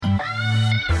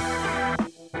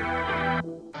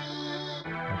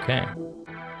Okay.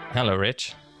 Hello,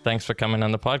 Rich. Thanks for coming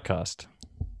on the podcast.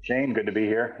 Shane, good to be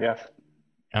here. Yes.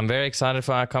 I'm very excited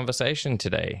for our conversation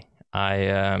today.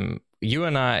 You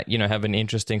and I, have an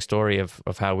interesting story of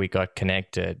how we got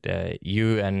connected.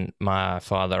 You and my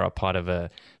father are part of a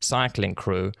cycling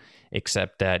crew,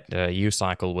 except that you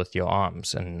cycle with your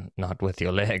arms and not with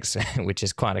your legs, which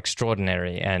is quite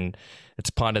extraordinary. And it's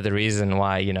part of the reason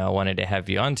why, I wanted to have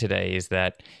you on today is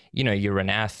that, you're an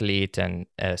athlete and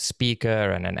a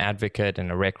speaker and an advocate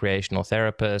and a recreational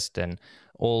therapist and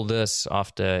all this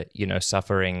after,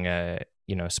 suffering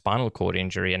spinal cord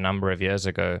injury a number of years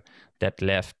ago that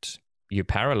left you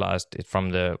paralyzed from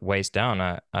the waist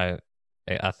down. I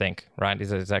think, right?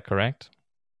 Is that correct?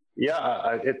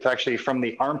 Yeah, it's actually from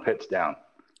the armpits down,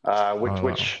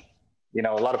 which a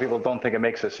lot of people don't think it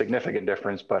makes a significant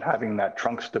difference, but having that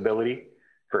trunk stability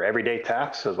for everyday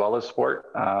tasks as well as sport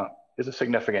is a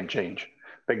significant change.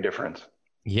 Big difference.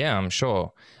 Yeah, I'm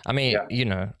sure. I mean,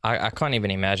 I can't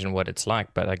even imagine what it's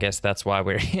like, but I guess that's why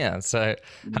we're here. So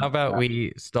how about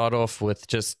we start off with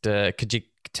just, could you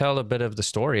tell a bit of the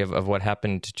story of what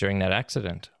happened during that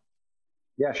accident?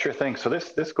 Yeah, sure thing. So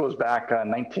this goes back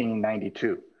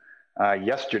 1992.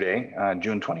 Yesterday,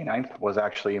 June 29th, was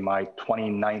actually my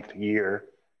 29th year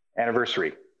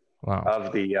anniversary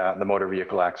of the motor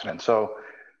vehicle accident. So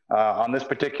on this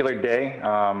particular day,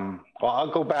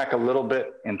 I'll go back a little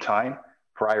bit in time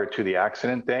prior to the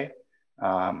accident day.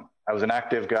 I was an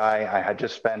active guy. I had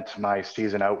just spent my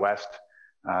season out west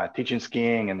teaching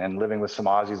skiing and living with some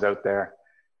Aussies out there,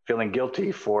 feeling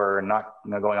guilty for not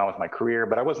going on with my career,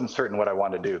 but I wasn't certain what I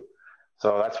wanted to do.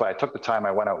 So that's why I took the time.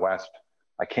 I went out west.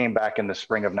 I came back in the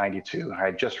spring of 92. I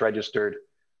had just registered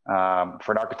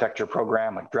for an architecture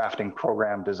program, like drafting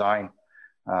program design.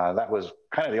 That was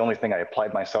kind of the only thing I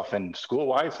applied myself in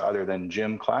school-wise other than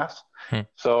gym class.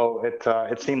 So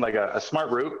it seemed like a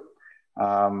smart route.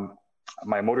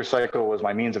 My motorcycle was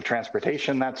my means of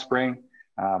transportation that spring.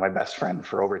 My best friend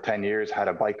for over 10 years had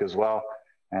a bike as well.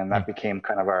 And that became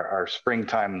kind of our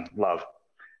springtime love.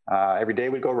 Every day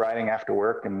we'd go riding after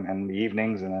work and the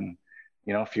evenings and then,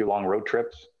 a few long road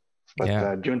trips.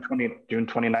 But June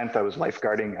 29th, I was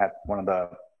lifeguarding at one of the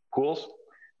pools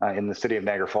in the city of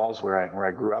Niagara Falls where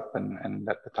I grew up and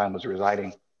at the time was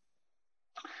residing.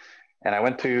 And I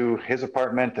went to his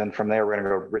apartment, and from there, we're going to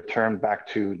go return back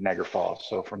to Niagara Falls.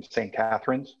 So from St.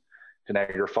 Catharines to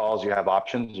Niagara Falls, you have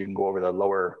options. You can go over the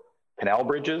lower canal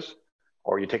bridges,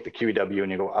 or you take the QEW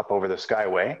and you go up over the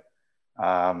Skyway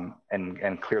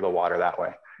and clear the water that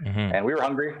way. Mm-hmm. And we were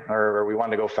hungry, or we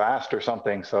wanted to go fast or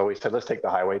something. So we said, let's take the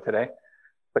highway today.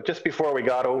 But just before we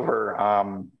got over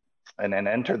and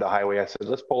entered the highway, I said,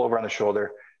 let's pull over on the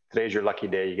shoulder. Today's your lucky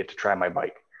day. You get to try my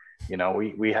bike.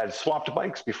 We had swapped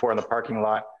bikes before in the parking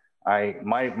lot.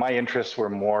 My interests were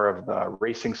more of the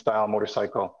racing style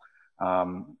motorcycle.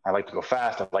 I like to go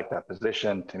fast. I like that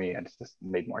position. To me, it just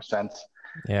made more sense.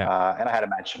 Yeah. And I had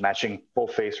a matching full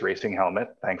face racing helmet,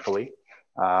 thankfully.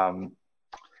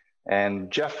 And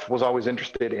Jeff was always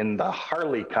interested in the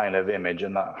Harley kind of image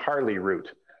and the Harley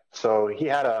route. So he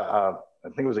had I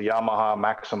think it was a Yamaha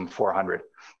Maxim 400.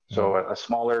 So a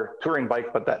smaller touring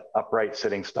bike, but that upright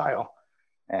sitting style.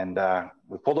 And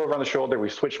we pulled over on the shoulder. We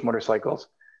switched motorcycles,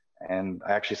 and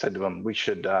I actually said to him, we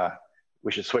should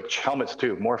switch helmets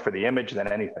too, more for the image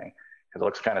than anything, because it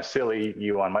looks kind of silly.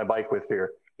 You on my bike with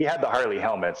your. He had the Harley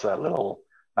helmets, that little,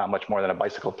 not much more than a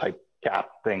bicycle type cap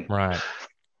thing. Right.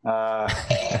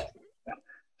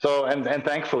 So and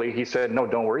thankfully he said, no,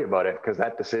 don't worry about it, because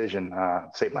that decision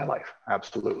saved my life.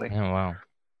 Absolutely. Oh wow.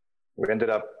 We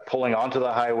ended up pulling onto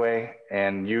the highway,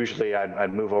 and usually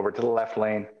I'd move over to the left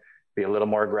lane, be a little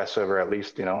more aggressive, or at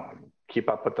least, keep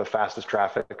up with the fastest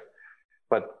traffic.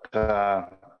 But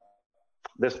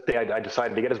this day I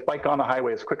decided to get his bike on the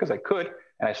highway as quick as I could,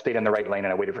 and I stayed in the right lane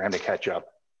and I waited for him to catch up.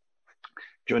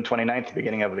 June 29th,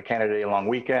 beginning of the Canada Day long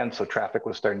weekend, so traffic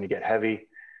was starting to get heavy,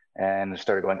 and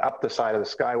started going up the side of the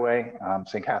Skyway,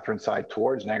 St. Catharines side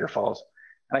towards Niagara Falls,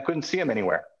 and I couldn't see him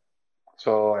anywhere.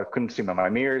 So I couldn't see him in my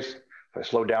mirrors. So I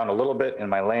slowed down a little bit in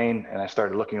my lane, and I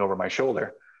started looking over my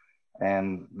shoulder.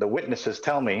 And the witnesses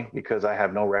tell me, because I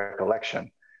have no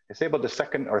recollection, they say about the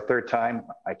second or third time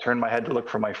I turned my head to look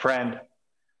for my friend,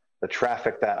 the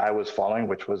traffic that I was following,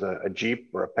 which was a Jeep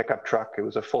or a pickup truck, it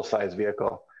was a full-size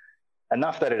vehicle,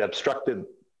 enough that it obstructed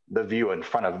the view in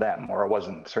front of them, or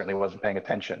certainly wasn't paying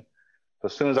attention. So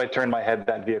as soon as I turned my head,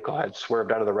 that vehicle had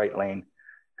swerved out of the right lane,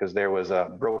 because there was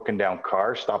a broken down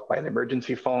car stopped by an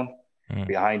emergency phone.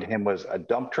 Behind him was a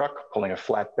dump truck pulling a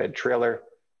flatbed trailer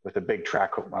with a big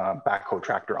backhoe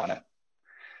tractor on it.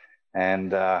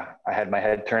 And I had my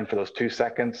head turned for those 2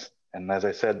 seconds, And as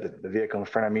I said, the vehicle in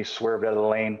front of me swerved out of the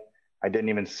lane. I didn't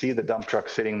even see the dump truck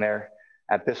sitting there.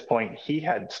 At this point, he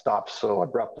had stopped so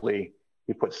abruptly,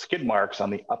 he put skid marks on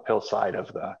the uphill side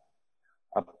of the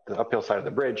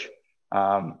bridge.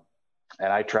 And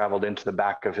I traveled into the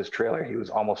back of his trailer. He was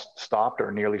almost stopped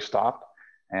or nearly stopped.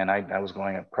 And I was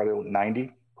going at probably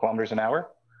 90 kilometers an hour.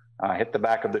 Hit the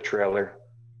back of the trailer.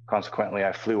 Consequently,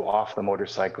 I flew off the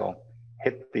motorcycle,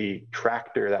 hit the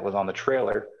tractor that was on the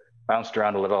trailer, bounced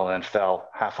around a little, and then fell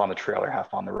half on the trailer,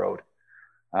 half on the road.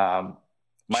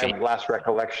 My last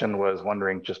recollection was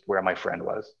wondering just where my friend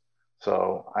was.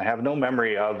 So I have no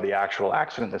memory of the actual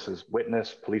accident. This is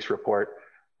witness, police report,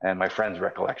 and my friend's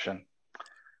recollection.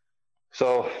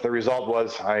 So the result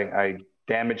was I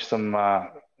damaged some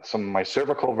of my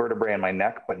cervical vertebrae in my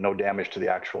neck, but no damage to the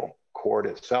actual cord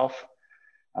itself.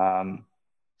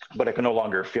 But I could no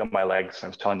longer feel my legs. I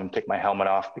was telling them to take my helmet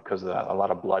off because of a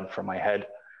lot of blood from my head.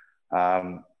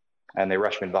 And they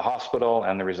rushed me to the hospital,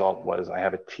 and the result was I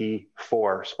have a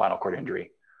T4 spinal cord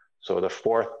injury. So the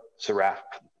fourth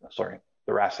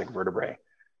thoracic vertebrae.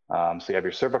 So you have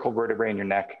your cervical vertebrae in your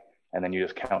neck, and then you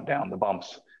just count down the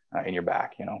bumps in your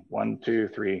back, 1, 2,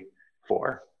 3,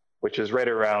 4, which is right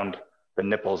around the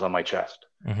nipples on my chest.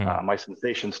 Mm-hmm. My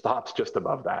sensation stops just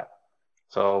above that.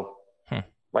 So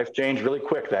life changed really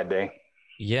quick that day.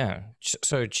 Yeah.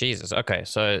 So Jesus. Okay.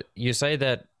 So you say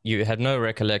that you had no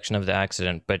recollection of the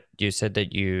accident, but you said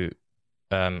that you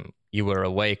were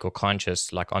awake or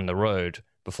conscious, like on the road,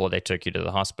 before they took you to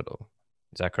the hospital.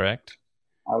 Is that correct?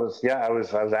 I was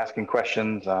asking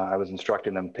questions. I was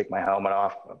instructing them to take my helmet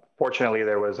off. Fortunately,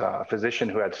 there was a physician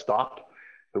who had stopped,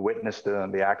 who witnessed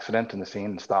the accident in the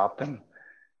scene and stopped and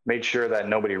made sure that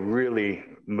nobody really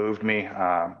moved me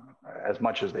as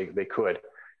much as they could.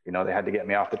 They had to get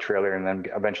me off the trailer and then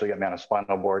eventually get me on a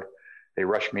spinal board. They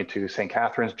rushed me to St.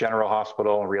 Catharines General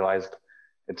Hospital and realized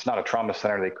it's not a trauma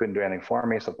center. They couldn't do anything for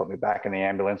me. So put me back in the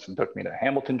ambulance and took me to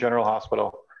Hamilton General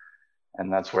Hospital.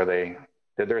 And that's where they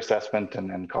did their assessment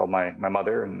and called my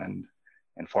mother and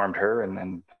informed her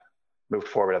and moved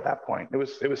forward at that point. It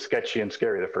was sketchy and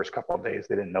scary the first couple of days.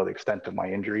 They didn't know the extent of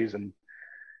my injuries and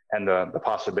the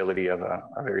possibility of a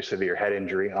very severe head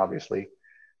injury, obviously.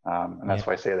 And that's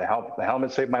why I say the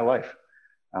helmet saved my life.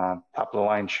 Top of the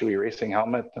line Shoei racing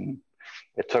helmet. And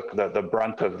it took the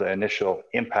brunt of the initial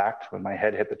impact when my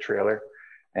head hit the trailer.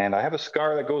 And I have a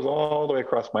scar that goes all the way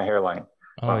across my hairline.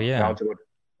 Oh, yeah. Now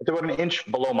it's about an inch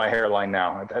below my hairline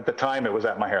now. At the time, it was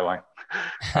at my hairline.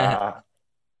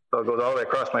 So it goes all the way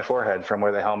across my forehead from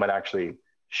where the helmet actually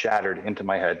shattered into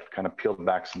my head, kind of peeled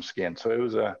back some skin. So it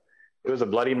was a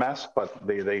bloody mess, but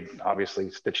they obviously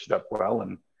stitched it up well.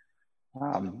 And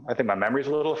I think my memory's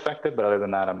a little affected, but other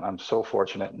than that, I'm so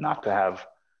fortunate not to have,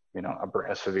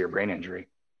 a severe brain injury.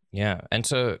 Yeah. And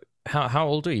so how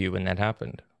old are you when that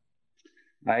happened?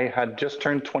 I had just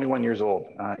turned 21 years old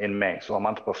in May, so a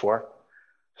month before.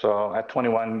 So at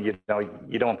 21,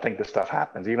 you don't think this stuff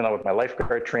happens, even though with my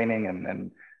lifeguard training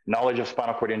and knowledge of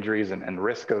spinal cord injuries and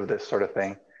risk of this sort of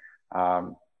thing.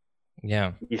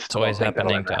 Yeah, it's always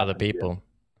happening to other people.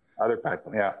 Other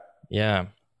people, yeah. Yeah.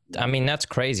 I mean, that's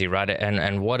crazy, right?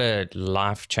 And what a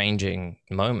life-changing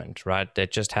moment, right?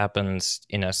 That just happens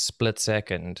in a split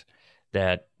second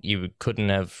that you couldn't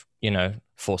have,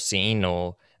 foreseen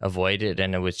or avoided,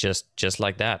 and it was just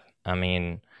like that. I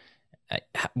mean,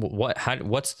 what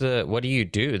do you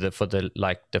do for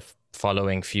the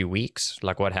following few weeks?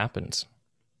 Like, what happens?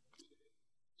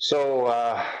 So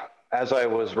as I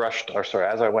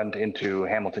went into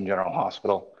Hamilton General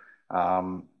Hospital,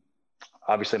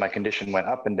 obviously my condition went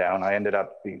up and down. I ended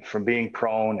up from being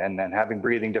prone and then having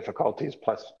breathing difficulties,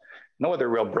 plus no other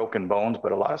real broken bones,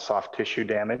 but a lot of soft tissue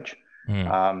damage.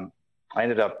 I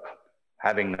ended up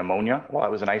having pneumonia while I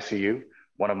was in ICU.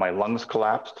 One of my lungs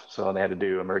collapsed, so they had to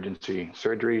do emergency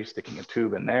surgery, sticking a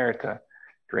tube in there to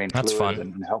drain fluids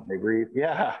and help me breathe.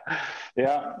 Yeah.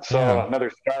 So another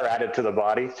scar added to the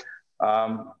body.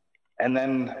 And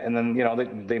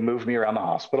then they moved me around the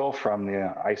hospital from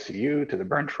the ICU to the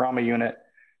burn trauma unit.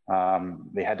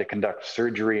 They had to conduct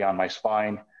surgery on my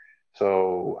spine.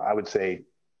 So I would say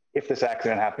if this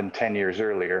accident happened 10 years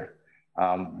earlier,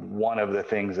 one of the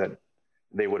things that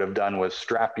they would have done was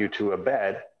strap you to a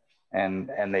bed and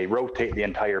they rotate the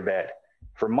entire bed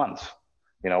for months,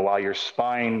 while your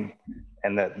spine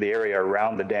and the area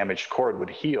around the damaged cord would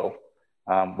heal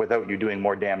without you doing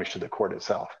more damage to the cord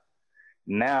itself.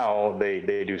 Now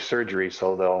they do surgery,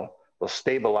 so they'll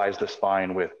stabilize the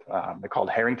spine with they're called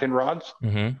Harrington rods,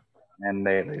 and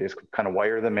they just kind of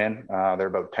wire them in. They're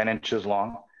about 10 inches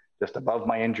long, just above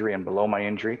my injury and below my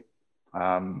injury,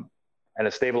 and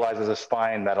it stabilizes the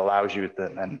spine that allows you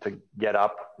to get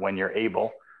up when you're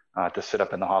able, to sit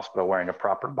up in the hospital wearing a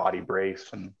proper body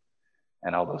brace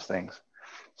and all those things.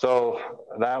 So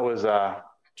that was,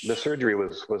 the surgery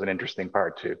was an interesting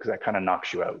part too, because that kind of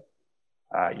knocks you out.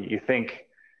 You think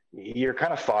you're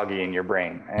kind of foggy in your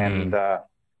brain, and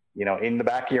you know, in the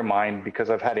back of your mind, because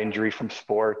I've had injury from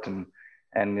sport and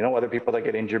you know, other people that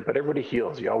get injured, but everybody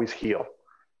heals. You always heal.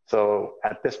 So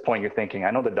at this point, you're thinking,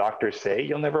 I know the doctors say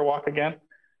you'll never walk again,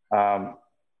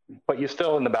 but you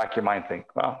still in the back of your mind think,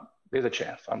 well, there's a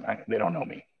chance. They don't know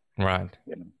me. Right.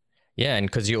 You know? Yeah, and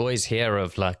because you always hear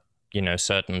of, like, you know,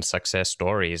 certain success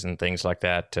stories and things like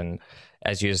that. And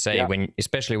as you say,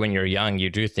 especially when you're young, you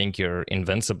do think you're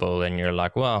invincible, and you're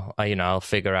like, well, you know, I'll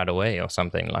figure out a way or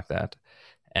something like that.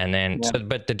 And then,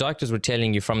 but the doctors were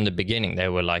telling you from the beginning, they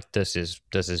were like, this is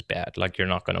bad. Like, you're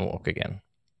not going to walk again.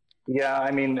 Yeah,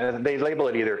 I mean, they label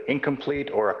it either incomplete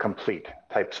or a complete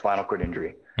type spinal cord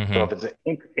injury. So if it's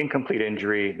an incomplete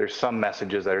injury, there's some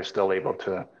messages that are still able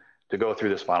to go through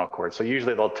the spinal cord. So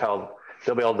usually they'll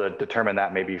be able to determine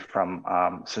that maybe from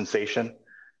sensation.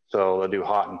 So they'll do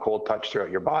hot and cold touch throughout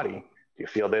your body. Do you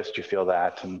feel this? Do you feel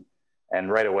that?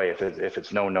 And right away, if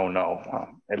it's no,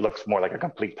 it looks more like a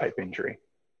complete type injury.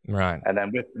 Right. And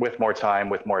then with more time,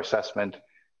 with more assessment,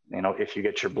 you know, if you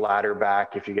get your bladder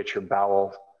back, if you get your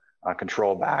bowel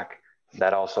control back,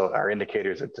 that also are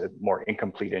indicators it's a more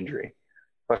incomplete injury.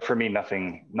 But for me,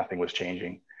 nothing was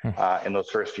changing in those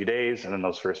first few days, and then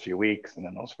those first few weeks, and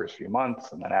then those first few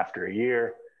months, and then after a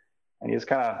year. And you just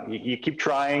kind of, you keep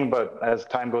trying, but as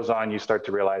time goes on, you start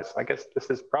to realize, I guess this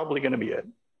is probably going to be it.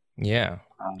 Yeah.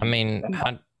 I mean,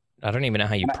 I don't even know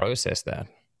how you process that.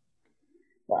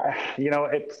 You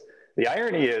know, the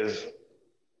irony is,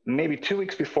 maybe 2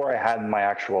 weeks before I had my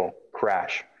actual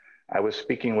crash, I was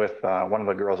speaking with one of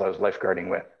the girls I was lifeguarding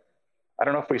with. I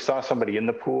don't know if we saw somebody in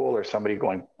the pool or somebody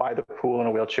going by the pool in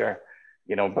a wheelchair,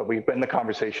 you know, but we've been in the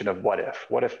conversation of what if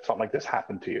something like this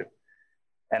happened to you?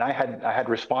 And I had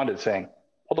responded saying,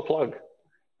 pull the plug.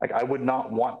 Like, I would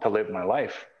not want to live my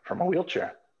life from a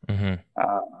wheelchair.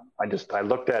 I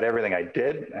looked at everything I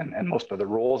did and most of the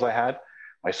roles I had,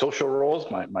 my social roles,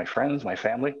 my friends, my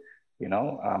family, you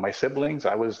know, my siblings.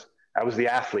 I was the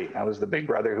athlete. I was the big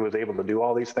brother who was able to do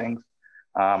all these things.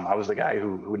 I was the guy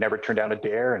who never turned down a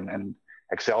dare and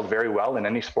excelled very well in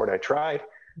any sport I tried.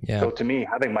 Yeah. So to me,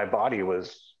 having my body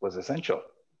was essential.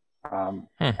 And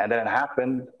then it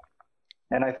happened.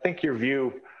 And I think your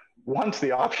view, once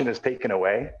the option is taken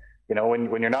away, you know,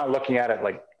 when you're not looking at it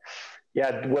like,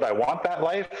 yeah, would I want that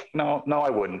life? No, I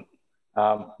wouldn't.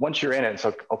 Once you're in it, it's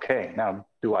like, okay, now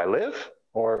do I live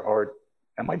or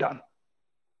am I done?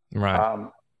 Right.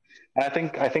 And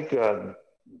I think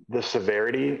the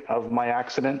severity of my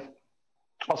accident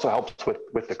also helps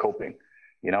with the coping,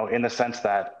 you know, in the sense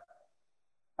that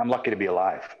I'm lucky to be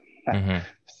alive.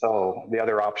 So the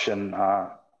other option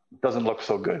doesn't look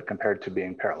so good compared to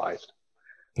being paralyzed.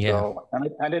 Yeah. So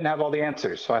I didn't have all the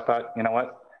answers. So I thought, you know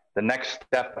what, the next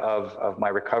step of my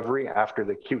recovery after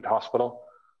the acute hospital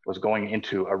was going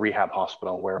into a rehab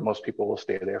hospital where most people will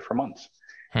stay there for months.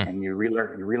 And you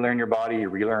relearn your body, you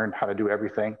relearn how to do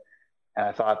everything. And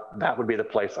I thought that would be the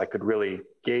place I could really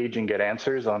gauge and get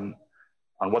answers on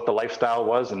what the lifestyle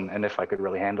was and if I could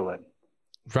really handle it.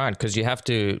 Right, because you have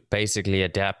to basically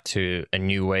adapt to a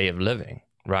new way of living,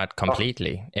 right?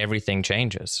 Completely. Everything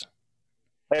changes.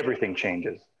 Everything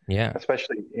changes. Yeah.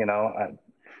 Especially, you know,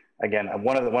 again,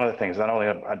 one of the things, not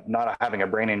only not having a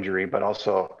brain injury, but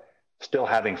also still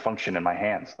having function in my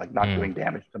hands, like not doing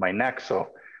damage to my neck. So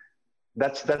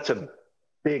that's a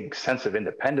big sense of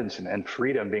independence and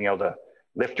freedom, being able to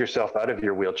lift yourself out of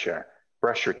your wheelchair,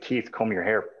 brush your teeth, comb your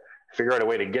hair, figure out a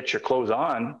way to get your clothes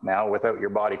on now without your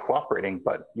body cooperating,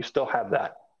 but you still have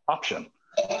that option.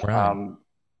 Right.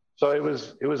 So it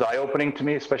was eye-opening to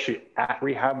me, especially at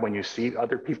rehab, when you see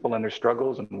other people and their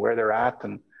struggles and where they're at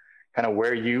and kind of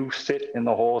where you sit in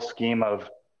the whole scheme of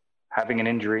having an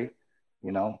injury.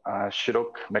 You know,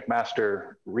 Shidok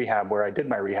McMaster Rehab, where I did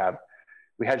my rehab,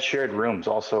 we had shared rooms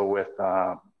also with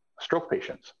stroke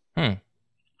patients.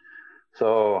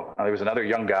 So there was another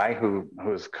young guy who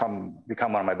has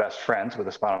become one of my best friends with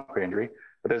a spinal cord injury,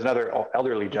 but there's another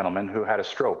elderly gentleman who had a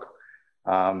stroke.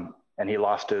 And he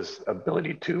lost his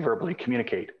ability to verbally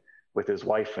communicate with his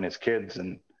wife and his kids.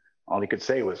 And all he could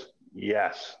say was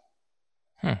yes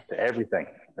to everything,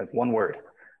 that one word.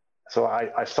 So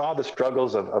I saw the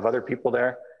struggles of other people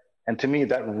there. And to me,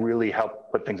 that really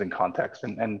helped put things in context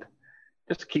and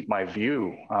just keep my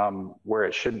view where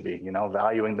it should be, you know,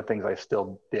 valuing the things I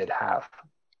still did have.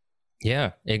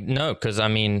 Yeah, no, because I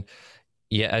mean,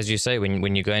 yeah, as you say,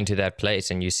 when you go into that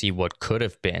place and you see what could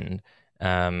have been,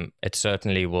 it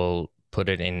certainly will put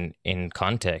it in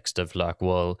context of like,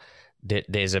 well,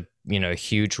 there's a, you know,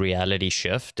 huge reality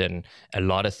shift, and a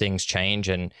lot of things change,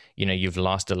 and, you know, you've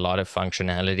lost a lot of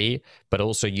functionality, but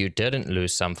also you didn't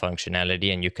lose some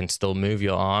functionality, and you can still move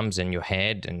your arms and your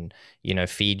head, and, you know,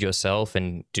 feed yourself,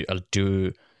 and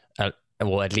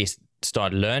well, at least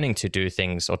start learning to do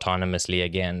things autonomously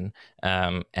again.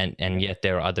 And yet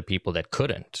there are other people that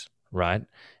couldn't, right?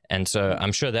 And so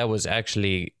I'm sure that was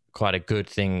actually quite a good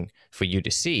thing for you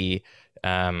to see,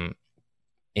 in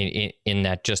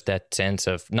that, just that sense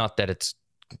of, not that it's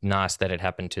nice that it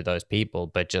happened to those people,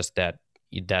 but just that,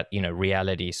 you know,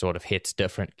 reality sort of hits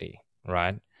differently,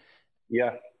 right?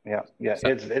 Yeah. So,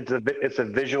 it's a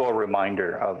visual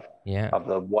reminder of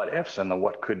the what ifs and the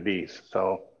what could be's.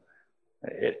 So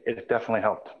it definitely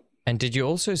helped. And did you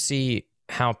also see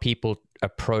how people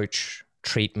approach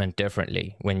treatment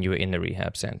differently when you were in the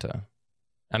rehab center?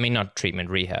 I mean, not treatment,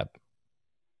 rehab.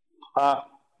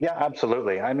 Yeah,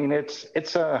 absolutely. I mean, it's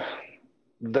the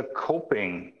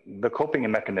coping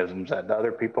mechanisms that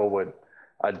other people would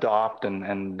adopt,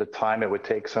 and the time it would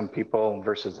take some people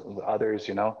versus others.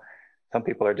 You know, some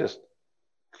people are just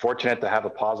fortunate to have a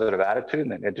positive attitude,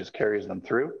 and it just carries them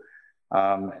through.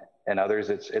 And others,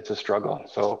 it's a struggle.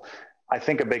 So I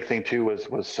think a big thing too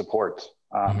was support,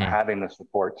 having the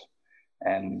support.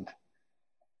 And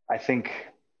I think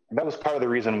that was part of the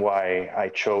reason why I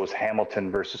chose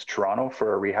Hamilton versus Toronto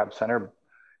for a rehab center.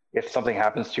 If something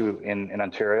happens to you in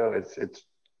Ontario, it's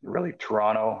really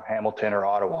Toronto, Hamilton, or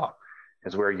Ottawa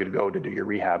is where you'd go to do your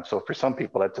rehab. So for some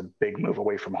people, that's a big move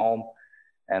away from home.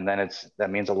 And then that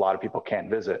means a lot of people can't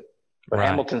visit. But right.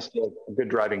 Hamilton's still a good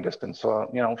driving distance. So,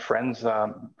 you know, friends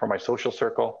from my social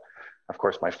circle, of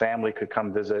course, my family could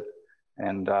come visit.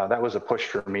 And that was a push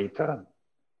for me to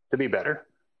be better.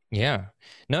 Yeah,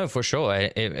 no, for sure.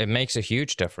 It makes a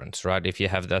huge difference, right? If you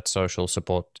have that social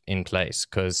support in place,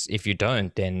 because if you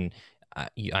don't, then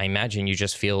I imagine you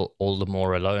just feel all the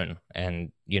more alone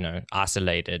and, you know,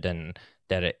 isolated, and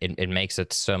that it makes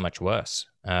it so much worse.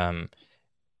 Go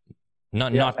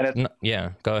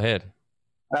ahead.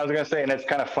 I was going to say, and it's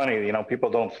kind of funny, you know, people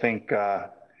don't think,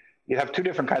 you have two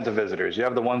different kinds of visitors. You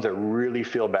have the ones that really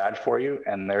feel bad for you,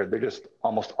 and they're just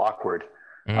almost awkward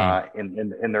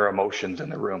in their emotions in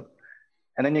the room.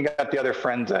 And then you got the other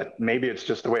friends that maybe it's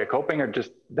just a way of coping, or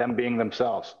just them being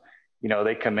themselves. You know,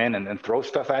 they come in and throw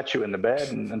stuff at you in the bed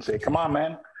and say, come on,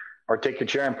 man, or take your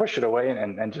chair and push it away,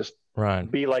 and just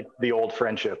be like the old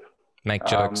friendship. Make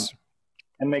jokes.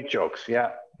 And make jokes.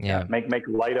 Yeah. Make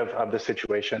light of the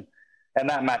situation. And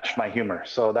that matched my humor.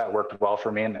 So that worked well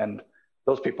for me. And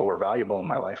those people were valuable in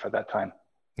my life at that time.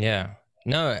 Yeah.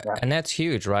 No, and that's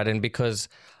huge, right? And because,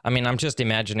 I mean, I'm just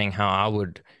imagining how I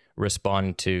would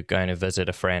respond to going to visit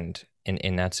a friend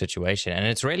in that situation. And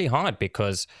it's really hard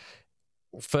because,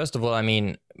 first of all, I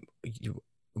mean,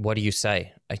 what do you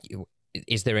say?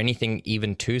 Is there anything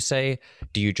even to say?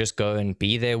 Do you just go and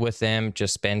be there with them,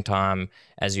 just spend time,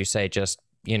 as you say, just,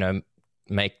 you know,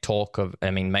 make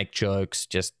jokes,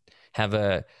 just have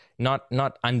a,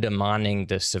 not undermining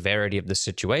the severity of the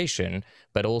situation,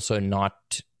 but also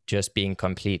not just being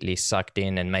completely sucked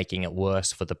in and making it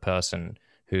worse for the person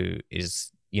who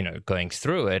is, you know, going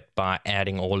through it by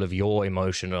adding all of your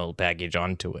emotional baggage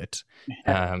onto it.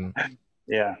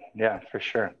 Yeah, for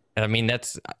sure. I mean,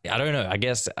 I don't know, I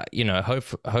guess, you know,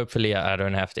 hopefully I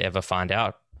don't have to ever find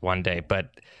out one day,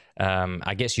 but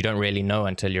I guess you don't really know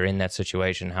until you're in that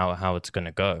situation how it's going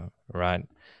to go, right?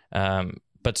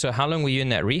 But so how long were you in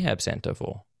that rehab center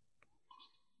for?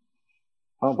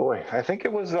 Oh boy, I think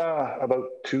it was about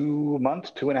 2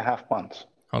 months, 2.5 months.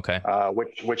 Okay.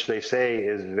 Which they say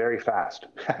is very fast.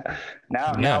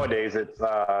 Nowadays it's,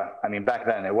 I mean, back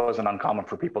then it wasn't uncommon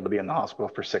for people to be in the hospital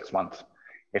for 6 months.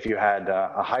 If you had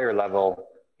a higher level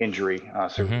injury,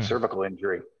 cervical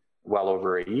injury, well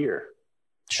over a year.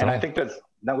 Sure. And I think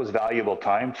that was valuable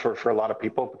time for a lot of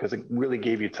people, because it really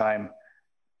gave you time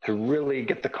to really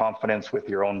get the confidence with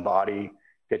your own body,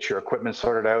 get your equipment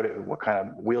sorted out, what kind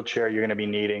of wheelchair you're going to be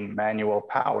needing, manual,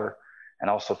 power, and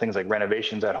also things like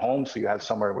renovations at home, so you have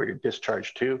somewhere where you're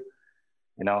discharged to.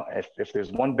 You know, if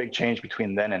there's one big change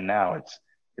between then and now,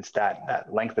 it's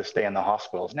that length of stay in the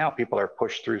hospitals. Now people are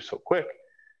pushed through so quick.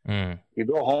 You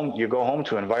go home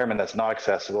to an environment that's not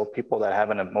accessible, people that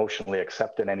haven't emotionally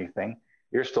accepted anything.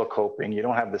 You're still coping. You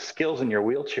don't have the skills in your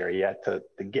wheelchair yet to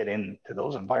get into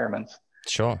those environments.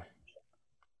 Sure.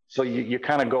 So you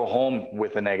kind of go home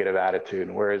with a negative attitude.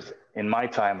 Whereas in my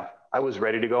time, I was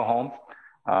ready to go home.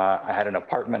 I had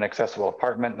an accessible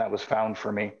apartment that was found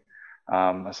for me,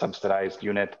 a subsidized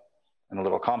unit in a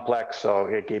little complex. So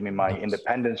it gave me my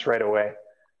independence right away.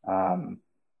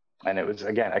 And it was,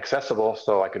 again, accessible.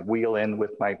 So I could wheel in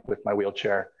with my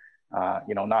wheelchair,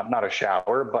 you know, not a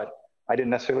shower, but I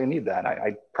didn't necessarily need that.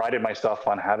 I prided myself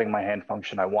on having my hand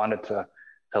function. I wanted to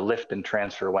lift and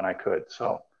transfer when I could.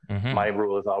 So my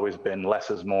rule has always been less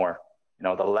is more. You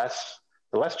know,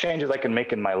 the less changes I can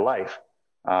make in my life,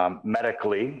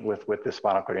 medically with this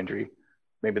spinal cord injury,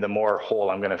 maybe the more whole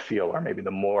I'm going to feel, or maybe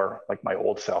the more like my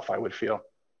old self I would feel.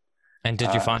 And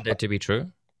did you find that to be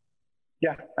true?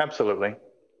 Yeah, absolutely.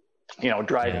 You know,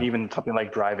 even something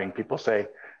like driving, people say,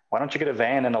 why don't you get a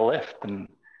van and a lift?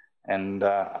 And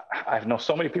I know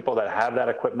so many people that have that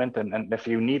equipment, and if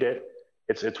you need it,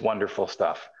 it's wonderful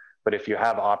stuff. But if you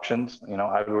have options, you know,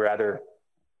 I would rather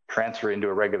transfer into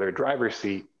a regular driver's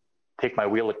seat, take my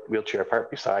wheelchair apart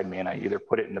beside me, and I either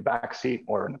put it in the back seat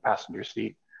or in the passenger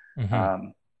seat.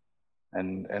 And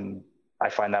I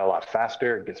find that a lot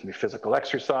faster. It gives me physical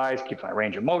exercise, keeps my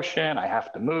range of motion. I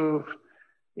have to move,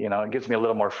 you know, it gives me a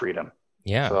little more freedom.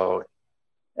 Yeah. So,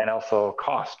 and also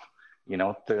cost, you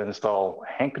know, to install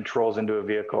hand controls into a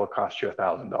vehicle, it costs you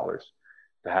 $1,000.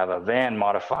 To have a van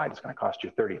modified, it's going to cost you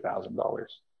 $30,000.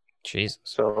 Jesus.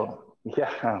 So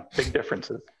yeah, big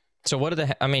differences. So what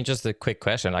are I mean, just a quick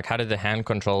question, like how do the hand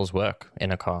controls work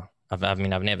in a car? I've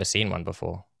never seen one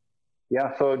before.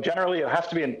 Yeah, so generally it has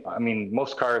to be,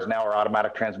 most cars now are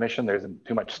automatic transmission. There's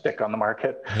too much stick on the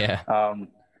market. Yeah.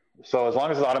 So as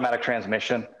long as it's automatic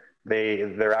transmission,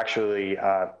 they're actually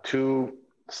two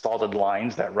soldered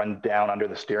lines that run down under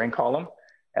the steering column,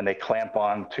 and they clamp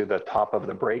on to the top of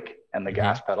the brake and the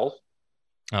gas pedals.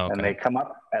 Oh, okay. And they come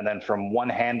up, and then from one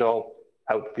handle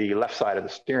out the left side of the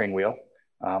steering wheel,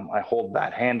 I hold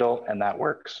that handle, and that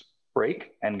works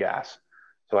brake and gas.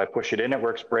 So I push it in, it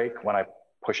works brake. When I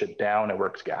push it down, it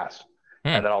works gas.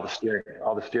 And then all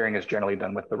the steering is generally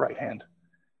done with the right hand.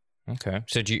 Okay.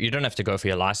 So you don't have to go for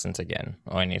your license again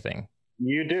or anything?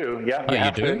 You do,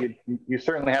 yeah. You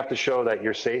certainly have to show that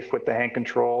you're safe with the hand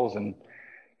controls, and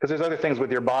because there's other things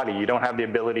with your body. You don't have the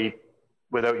ability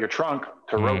without your trunk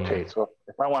to rotate. So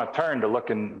if I want to turn to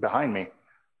look behind me,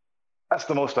 that's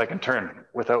the most I can turn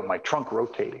without my trunk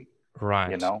rotating.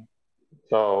 Right. You know?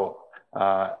 So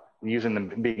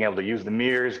being able to use the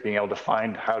mirrors, being able to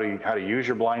find how to use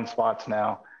your blind spots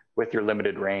now with your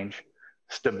limited range,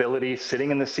 stability,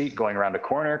 sitting in the seat, going around a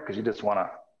corner, because you just want to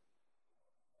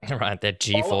right, that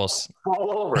G-force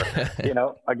fall over. You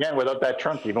know, again, without that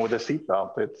trunk, even with a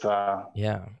seatbelt, it's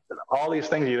all these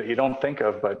things you don't think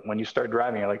of, but when you start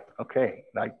driving, you're like, okay,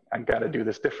 I got to do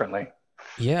this differently.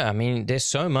 Yeah, I mean, there's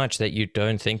so much that you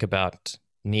don't think about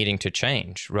needing to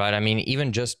change, right? I mean,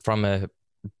 even just from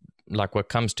like what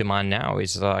comes to mind now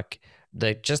is like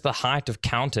just the height of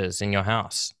counters in your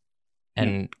house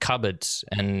and cupboards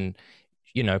and,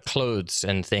 you know, clothes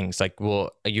and things like,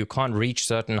 well, you can't reach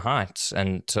certain heights.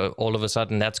 And so all of a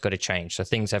sudden that's got to change. So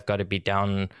things have got to be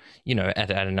down, you know, at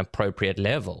an appropriate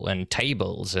level, and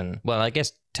tables. And well, I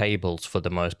guess tables for the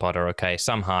most part are okay.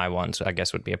 Some high ones, I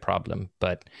guess, would be a problem.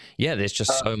 But yeah, there's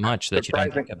just so much that you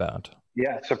don't think about.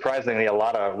 Yeah, surprisingly, a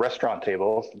lot of restaurant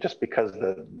tables, just because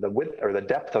the width or the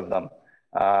depth of them,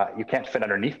 you can't fit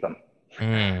underneath them.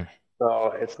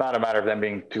 So it's not a matter of them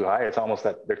being too high. It's almost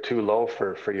that they're too low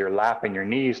for your lap and your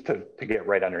knees to get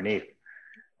right underneath.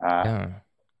 I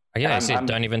see.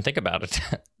 Don't even think about it.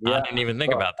 I didn't even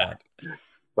think about that.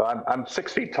 So I'm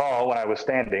 6 feet tall when I was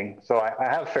standing. So I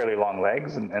have fairly long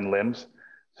legs and limbs.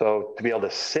 So to be able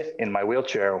to sit in my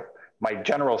wheelchair, my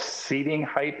general seating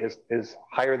height is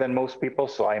higher than most people.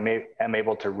 So I am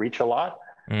able to reach a lot.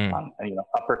 And, you know,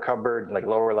 upper cupboard, like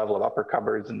lower level of upper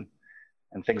cupboards and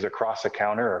things across the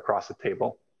counter or across the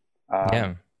table.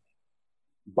 But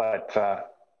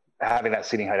having that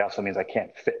seating height also means I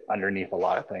can't fit underneath a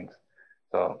lot of things.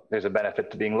 So there's a benefit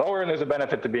to being lower and there's a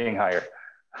benefit to being higher.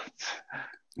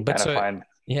 But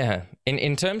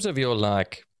in terms of your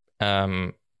like,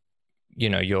 you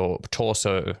know, your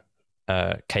torso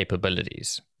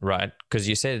capabilities, right? Because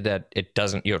you said that it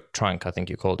doesn't, your trunk, I think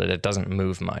you called it doesn't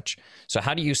move much. So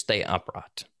how do you stay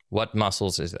upright? What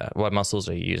muscles is that? What muscles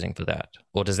are you using for that?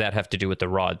 Or does that have to do with the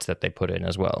rods that they put in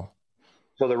as well?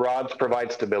 So the rods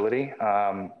provide stability.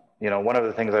 You know, one of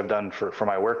the things I've done for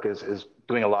my work is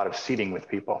doing a lot of seating with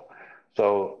people.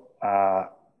 So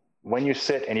when you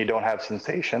sit and you don't have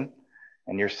sensation,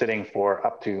 and you're sitting for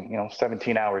up to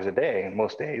 17 hours a day,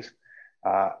 most days,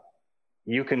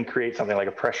 you can create something like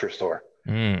a pressure sore.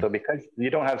 So because you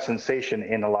don't have sensation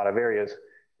in a lot of areas,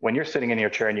 when you're sitting in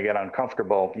your chair and you get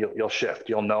uncomfortable, you'll shift.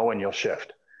 You'll know and you'll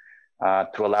shift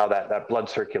to allow that blood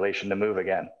circulation to move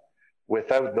again.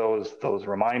 Without those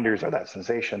reminders or that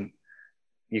sensation,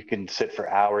 you can sit for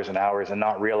hours and hours and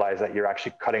not realize that you're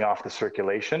actually cutting off the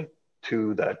circulation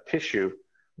to the tissue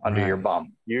under your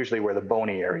bum, usually where the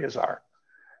bony areas are.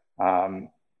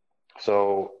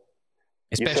 So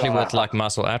Especially with like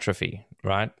muscle atrophy,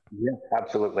 right? Yeah,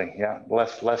 absolutely. Yeah,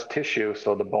 less tissue,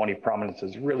 so the bony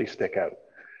prominences really stick out.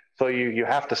 So you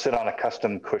have to sit on a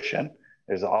custom cushion.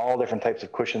 There's all different types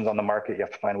of cushions on the market. You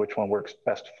have to find which one works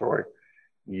best for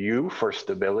you for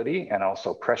stability and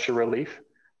also pressure relief.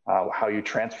 How you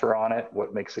transfer on it,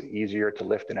 what makes it easier to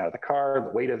lift in out of the car,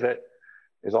 the weight of it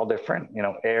is all different. You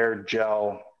know, air,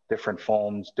 gel, different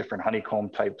foams, different honeycomb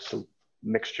types of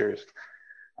mixtures.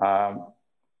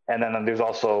 And then there's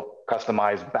also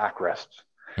customized backrests.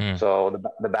 So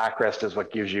the backrest is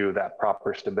what gives you that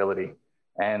proper stability.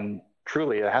 And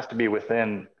truly, it has to be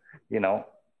within,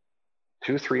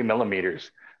 2-3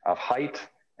 millimeters of height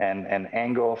and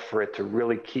angle for it to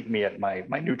really keep me at my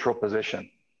neutral position.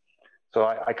 So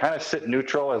I kind of sit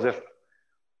neutral, as if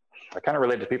I kind of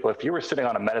relate to people. If you were sitting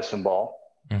on a medicine ball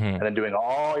and then doing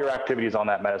all your activities on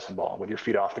that medicine ball with your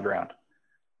feet off the ground,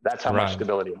 that's how much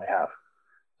stability I have.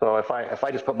 So if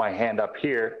I just put my hand up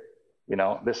here,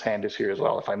 this hand is here as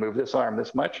well. If I move this arm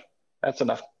this much, that's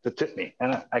enough to tip me,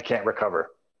 and I can't recover.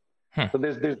 So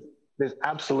there's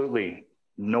absolutely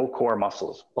no core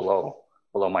muscles below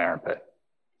my armpit.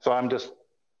 So I'm just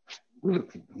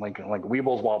like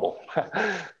Weebles wobble,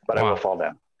 but I will fall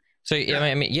down. So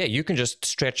you can just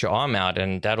stretch your arm out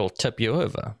and that'll tip you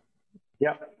over.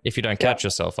 Yeah. If you don't catch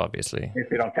yourself, obviously. If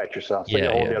you don't catch yourself, so you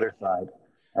hold the other side.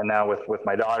 And now with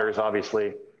my daughters,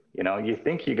 obviously, you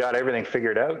think you got everything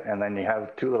figured out, and then you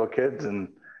have 2 little kids, and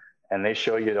they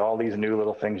show you all these new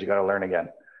little things you got to learn again.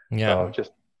 Yeah. So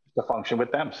just to function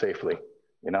with them safely,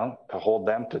 to hold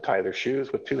them, to tie their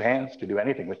shoes with 2 hands, to do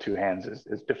anything with 2 hands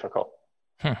is difficult.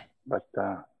 But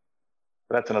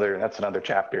that's another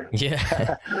chapter.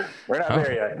 Yeah. We're not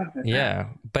there yet. Yeah.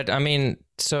 But I mean,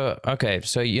 so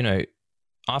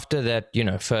after that,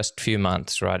 first few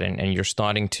months, right, and you're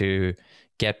starting to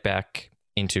get back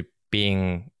into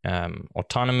being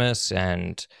autonomous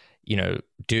and,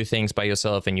 do things by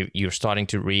yourself, and you're starting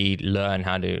to relearn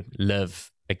how to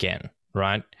live again,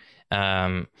 right?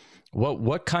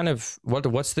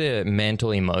 What's the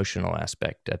mental, emotional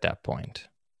aspect at that point?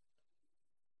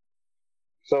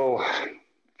 So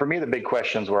for me, the big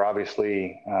questions were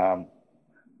obviously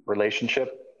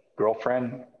relationship,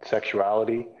 girlfriend,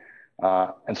 sexuality,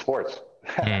 and sports.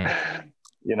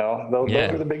 Those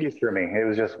were the biggies for me. It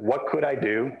was just, what could I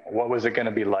do? What was it going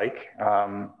to be like?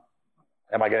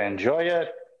 Am I going to enjoy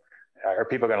it? Are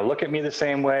people going to look at me the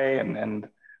same way? And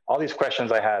all these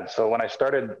questions I had. So when I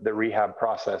started the rehab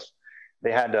process,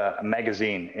 they had a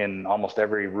magazine in almost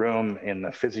every room, in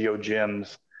the physio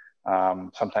gyms,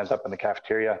 sometimes up in the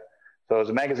cafeteria. So it was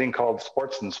a magazine called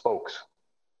Sports and Spokes.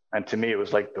 And to me, it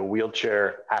was like the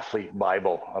wheelchair athlete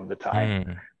Bible of the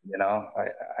time.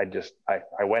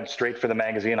 I went straight for the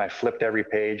magazine. I flipped every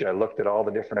page. I looked at all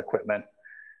the different equipment,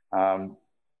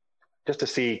 just to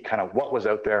see kind of what was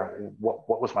out there,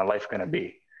 what was my life going to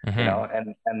be,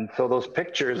 and so those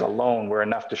pictures alone were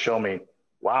enough to show me,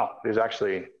 wow, there's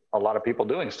actually a lot of people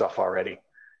doing stuff already,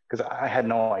 because I had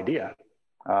no idea.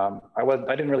 I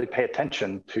didn't really pay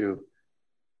attention to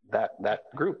that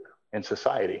group in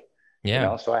society.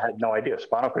 So I had no idea.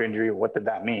 Spinal cord injury, what did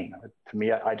that mean? To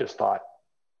me, I just thought,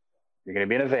 you're going to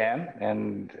be in a van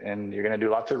and you're going to do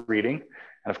lots of reading.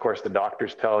 And of course, the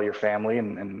doctors tell your family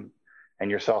and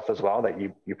yourself as well that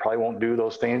you probably won't do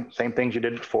those same things you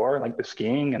did before, like the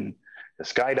skiing and the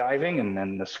skydiving and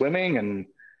then the swimming, and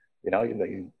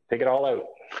you take it all out.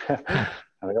 I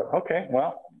go, okay,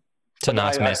 well, it's a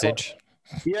nice message.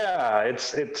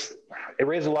 It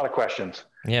raised a lot of questions.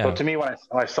 So to me, when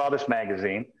I saw this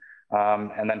magazine,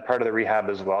 and then part of the rehab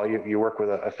as well, you work with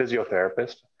a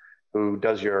physiotherapist who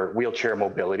does your wheelchair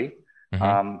mobility.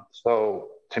 So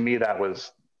to me, that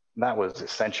was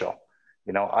essential.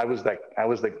 I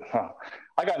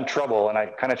got in trouble, and I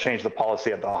kind of changed the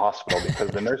policy at the hospital,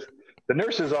 because the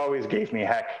nurses always gave me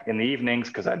heck in the evenings,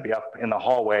 because I'd be up in the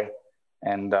hallway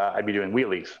and I'd be doing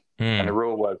wheelies. And the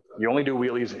rule was, you only do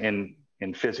wheelies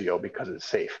in physio because it's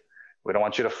safe. We don't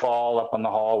want you to fall up on the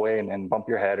hallway and bump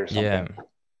your head or something. Yeah.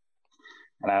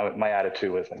 And my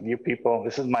attitude was like, you people,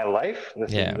 this is my life.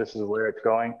 This is where it's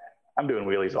going. I'm doing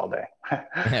wheelies all day.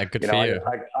 Yeah, good for you.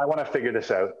 I want to figure this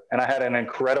out. And I had an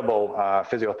incredible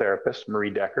physiotherapist, Marie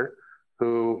Decker,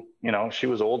 who, she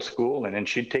was old school, and then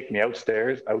she'd take me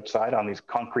outside on these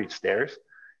concrete stairs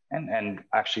and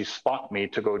actually spot me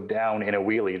to go down in a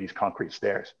wheelie, these concrete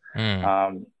stairs,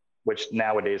 which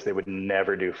nowadays they would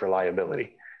never do for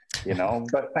liability,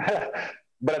 but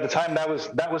at the time that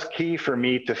was key for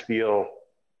me to feel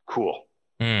cool,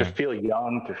 to feel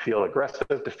young, to feel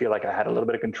aggressive, to feel like I had a little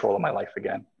bit of control of my life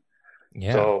again.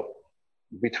 Yeah. So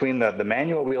between the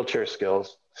manual wheelchair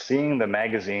skills, seeing the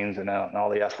magazines and all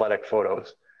the athletic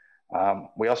photos,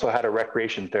 We also had a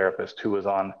recreation therapist who was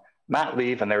on mat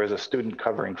leave, and there was a student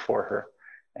covering for her.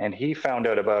 And he found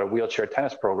out about a wheelchair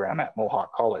tennis program at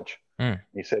Mohawk College.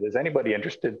 He said, is anybody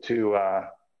interested to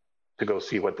go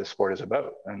see what this sport is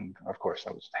about? And of course,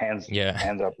 I was hands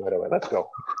up right away. Let's go.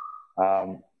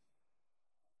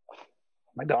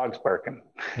 My dog's barking.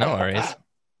 No worries.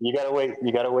 You gotta wait.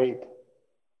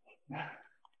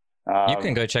 You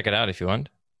can go check it out if you want.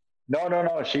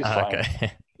 No. She's fine.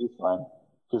 Okay. She's fine.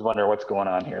 She's wondering what's going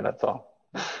on here. That's all.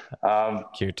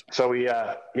 Cute. So we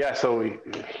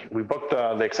booked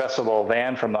the accessible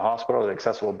van from the hospital, the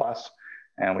accessible bus,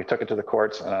 and we took it to the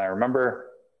courts. And I remember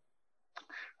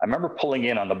pulling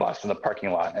in on the bus in the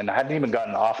parking lot, and I hadn't even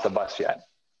gotten off the bus yet.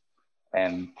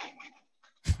 And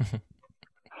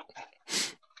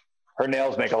her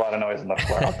nails make a lot of noise on the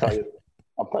floor.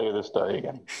 I'll tell you this story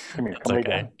again. Come here. Come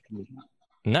okay.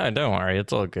 No, don't worry.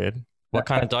 It's all good. What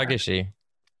kind of dog is she?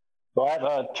 So I have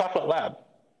a chocolate lab.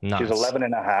 Nice. She's 11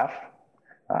 and a half.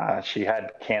 She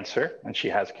had cancer, and she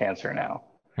has cancer now.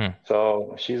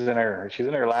 So she's in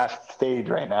her last stage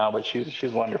right now, but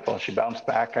she's wonderful. She bounced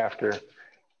back after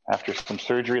some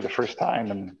surgery the first time,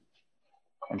 and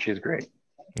she's great.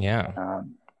 Yeah.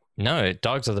 No,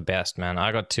 dogs are the best, man.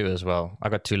 I got 2 as well. I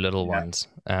got 2 little ones.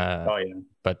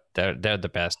 But they're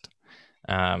the best.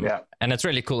 And it's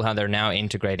really cool how they're now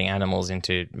integrating animals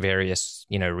into various,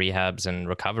 rehabs and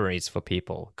recoveries for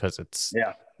people, because it's,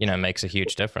 makes a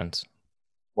huge difference.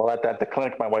 Well, at the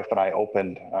clinic my wife and I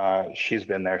opened, she's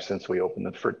been there since we opened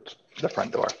the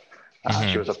front door.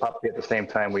 She was a puppy at the same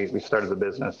time we started the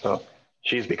business. So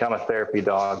she's become a therapy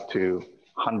dog to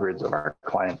hundreds of our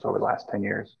clients over the last 10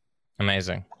 years.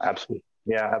 Amazing. Absolutely.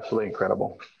 Yeah, absolutely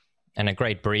incredible. And a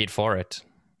great breed for it.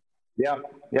 Yeah.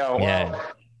 Well,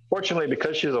 fortunately,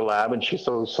 because she's a lab and she's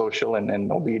so social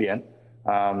and obedient,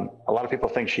 a lot of people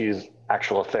think she's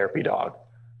actual therapy dog.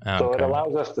 So it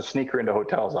allows us to sneak her into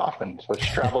hotels often. So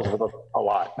she travels with us a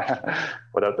lot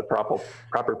without the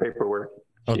proper paperwork.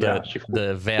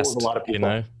 The vest, a lot of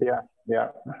people. Yeah.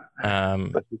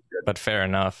 But fair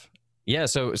enough. Yeah.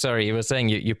 So sorry, you were saying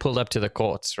you pulled up to the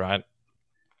courts, right?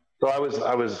 So I was.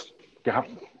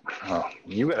 Oh,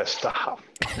 you gotta stop.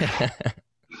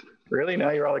 Really? Now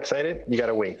you're all excited? You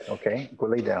gotta wait. Okay, go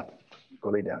lay down.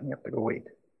 You have to go wait.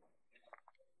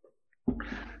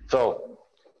 So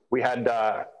we had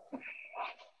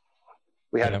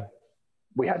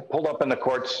pulled up in the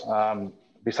courts,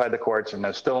 beside the courts, and I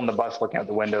was still in the bus looking out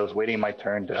the windows, waiting my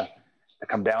turn to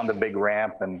come down the big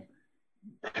ramp. And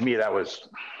to me, that was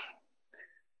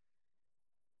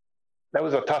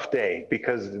a tough day,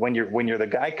 because when you're the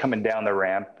guy coming down the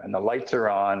ramp and the lights are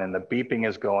on and the beeping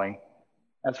is going,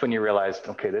 that's when you realize,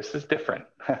 okay, this is different.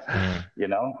 I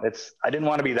didn't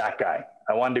want to be that guy.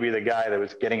 I wanted to be the guy that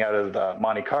was getting out of the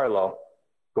Monte Carlo,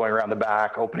 going around the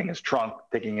back, opening his trunk,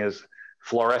 taking his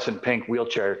fluorescent pink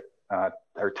wheelchair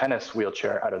or tennis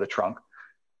wheelchair out of the trunk,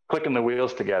 clicking the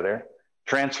wheels together,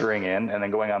 transferring in, and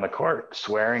then going on the court,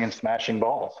 swearing and smashing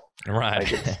balls.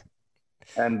 Right.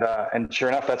 And sure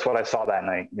enough, that's what I saw that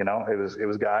night. It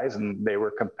was guys, and they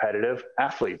were competitive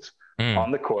athletes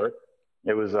on the court.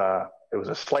 It was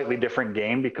a slightly different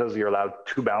game because you're allowed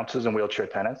 2 bounces in wheelchair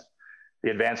tennis. The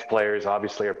advanced players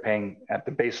obviously are paying at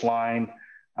the baseline.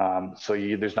 So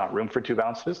there's not room for 2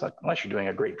 bounces unless you're doing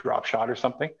a great drop shot or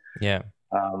something. Yeah.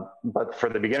 But for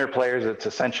the beginner players, it's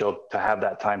essential to have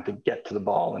that time to get to the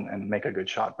ball and make a good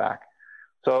shot back.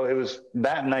 So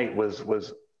that night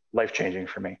was life-changing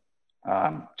for me.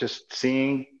 Just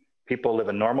seeing people live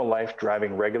a normal life,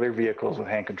 driving regular vehicles with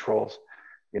hand controls,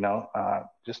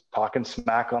 just talking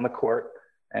smack on the court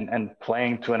and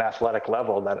playing to an athletic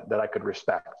level that I could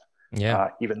respect. Yeah.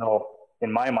 Even though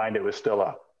in my mind, it was still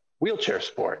a wheelchair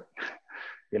sport.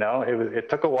 It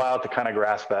took a while to kind of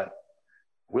grasp that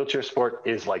wheelchair sport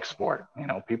is like sport.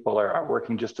 People are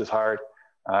working just as hard.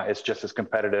 It's just as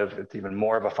competitive. It's even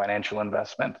more of a financial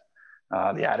investment.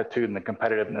 The attitude and the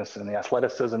competitiveness and the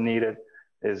athleticism needed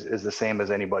is the same as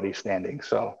anybody standing.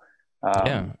 So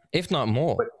if not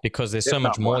more, because there's so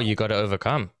much more you got to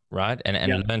overcome, right?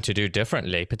 And learn to do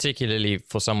differently, particularly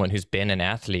for someone who's been an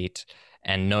athlete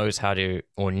and knows how to,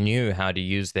 or knew how to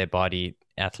use their body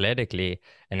athletically.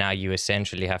 And now you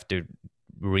essentially have to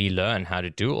relearn how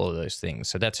to do all those things.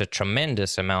 So that's a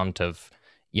tremendous amount of,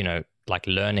 like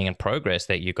learning and progress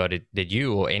that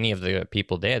you or any of the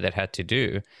people there that had to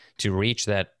do to reach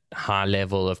that high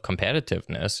level of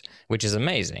competitiveness, which is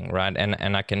amazing, right?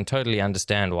 And I can totally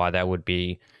understand why that would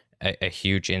be a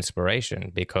huge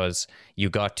inspiration, because you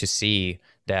got to see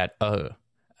that,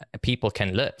 people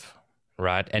can live,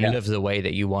 right? And live the way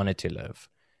that you wanted to live,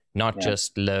 not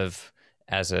just live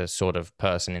as a sort of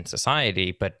person in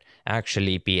society, but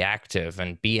actually be active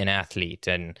and be an athlete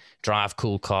and drive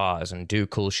cool cars and do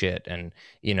cool shit and,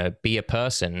 you know, be a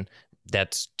person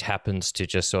that happens to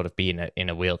just sort of be in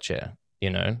a wheelchair, you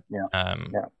know? Yeah.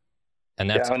 And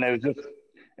that's, and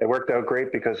it worked out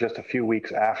great because just a few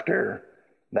weeks after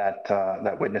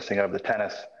that witnessing of the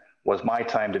tennis was my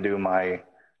time to do my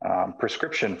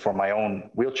prescription for my own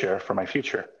wheelchair for my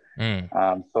future.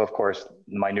 So of course,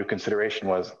 my new consideration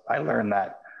was I learned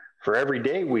that for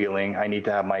everyday wheeling, I need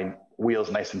to have my wheels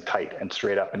nice and tight and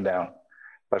straight up and down.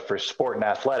 But for sport and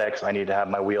athletics, I need to have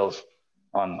my wheels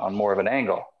on more of an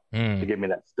angle to give me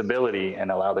that stability and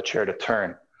allow the chair to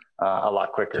turn a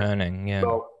lot quicker. Turning, yeah.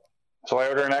 So I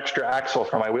ordered an extra axle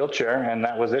for my wheelchair, and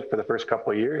that was it for the first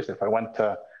couple of years. If I went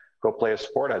to go play a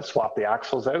sport, I'd swap the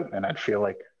axles out, and I'd feel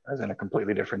like I was in a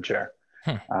completely different chair.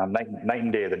 Night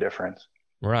and day, the difference.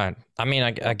 Right. I mean,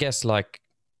 I guess like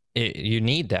you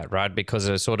need that, right? Because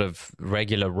a sort of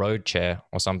regular road chair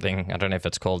or something, I don't know if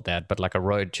it's called that, but like a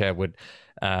road chair would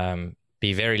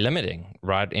be very limiting,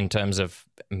 right? In terms of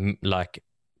like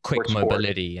quick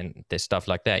mobility and this stuff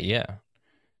like that. Yeah.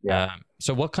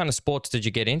 So what kind of sports did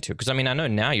you get into? Because I mean, I know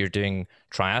now you're doing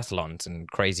triathlons and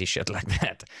crazy shit like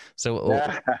that. So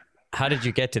how did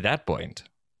you get to that point?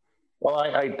 Well,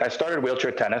 I started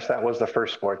wheelchair tennis. That was the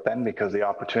first sport then because the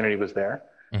opportunity was there.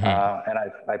 And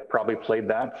I probably played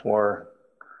that for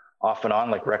off and on,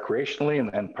 like recreationally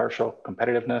and partial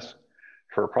competitiveness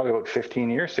for probably about 15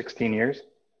 years, 16 years.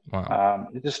 Wow.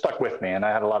 It just stuck with me. And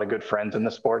I had a lot of good friends in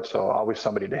the sport. So always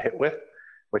somebody to hit with,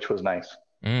 which was nice.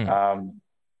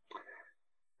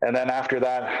 And then after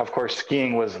that, of course,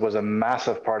 skiing was a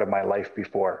massive part of my life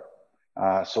before.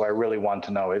 So I really wanted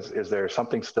to know, is there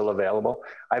something still available?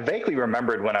 I vaguely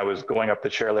remembered when I was going up the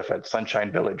chairlift at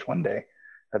Sunshine Village one day,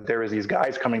 that there was these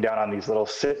guys coming down on these little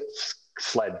sit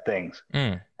sled things.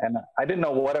 And I didn't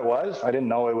know what it was. I didn't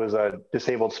know it was a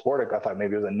disabled sport. I thought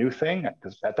maybe it was a new thing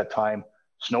because at that time,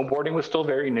 snowboarding was still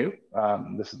very new.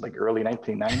 This is like early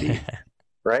 1990s,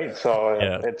 right? So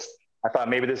I thought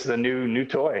maybe this is a new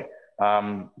toy.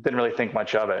 Didn't really think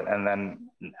much of it. And then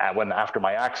after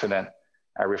my accident,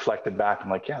 I reflected back. I'm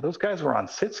like, yeah, those guys were on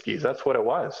sit skis. That's what it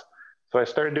was. So I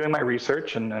started doing my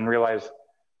research and realized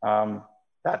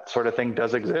that sort of thing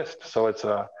does exist. So it's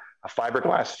a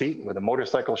fiberglass seat with a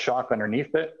motorcycle shock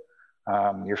underneath it.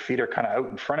 Your feet are kind of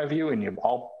out in front of you and you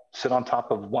all sit on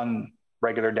top of one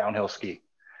regular downhill ski.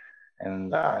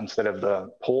 And instead of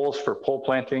the poles for pole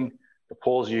planting, the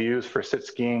poles you use for sit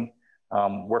skiing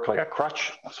work like a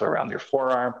crutch. So around your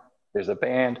forearm, there's a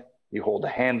band, you hold a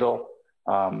handle.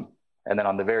 And then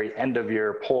on the very end of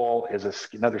your pole is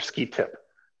another ski tip,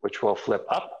 which will flip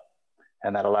up.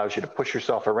 And that allows you to push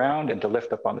yourself around and to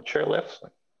lift up on the chair lifts.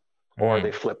 Or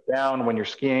they flip down when you're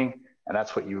skiing. And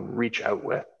that's what you reach out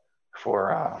with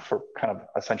for kind of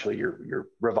essentially your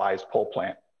revised pole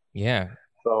plant. Yeah.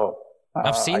 So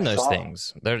I've seen those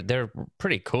things. They're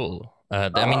pretty cool.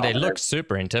 I mean, they look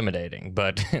super intimidating,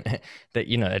 but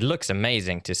it looks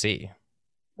amazing to see.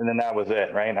 And then that was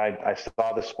it, right? I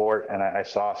saw the sport and I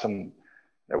saw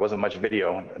there wasn't much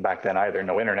video back then either,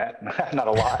 no internet, not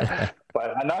a lot,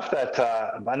 but enough that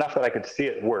I could see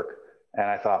it work. And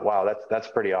I thought, wow, that's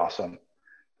pretty awesome.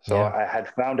 So I had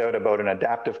found out about an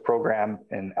adaptive program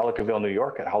in Ellicottville, New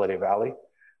York at Holiday Valley.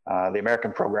 The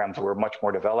American programs were much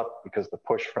more developed because the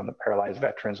push from the Paralyzed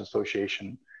Veterans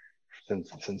Association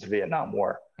since Vietnam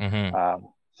War.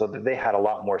 So they had a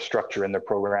lot more structure in their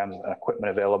programs and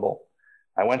equipment available.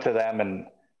 I went to them and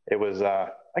it was,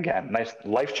 again, nice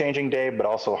life-changing day, but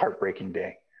also a heartbreaking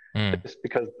day. Just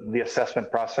because the assessment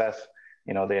process,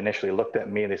 they initially looked at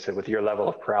me, they said, with your level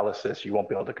of paralysis, you won't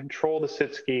be able to control the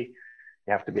sit ski.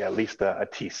 You have to be at least a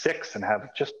T6 and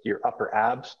have just your upper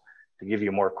abs to give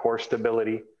you more core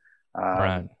stability.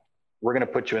 Right. We're going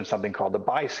to put you in something called the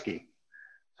bi-ski.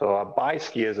 So a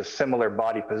bi-ski is a similar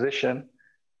body position,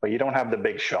 but you don't have the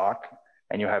big shock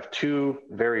and you have two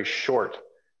very short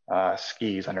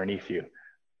skis underneath you.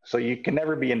 So you can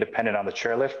never be independent on the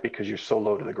chairlift because you're so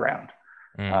low to the ground.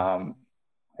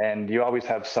 And you always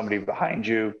have somebody behind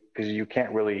you because you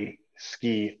can't really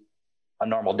ski a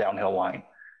normal downhill line.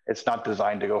 It's not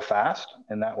designed to go fast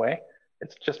in that way.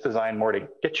 It's just designed more to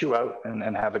get you out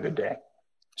and have a good day.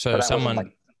 So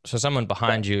someone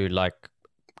behind you, like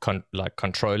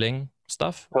controlling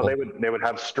stuff? So they would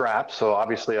have straps. So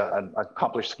obviously an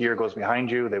accomplished skier goes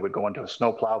behind you. They would go into a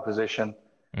snowplow position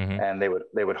and they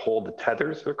would hold the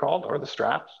tethers, they're called, or the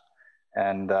straps.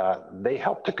 And they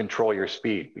help to control your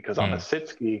speed because on the sit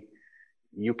ski,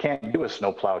 you can't do a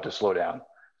snowplow to slow down.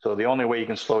 So the only way you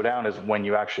can slow down is when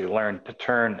you actually learn to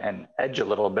turn and edge a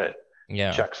little bit,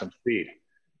 check some speed.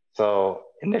 So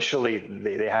initially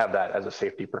they have that as a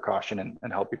safety precaution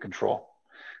and help you control.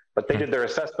 But they did their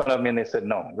assessment of me and they said,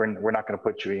 no, we're not going to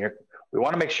put you here. We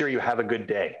want to make sure you have a good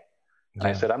day. Yeah.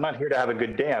 I said, I'm not here to have a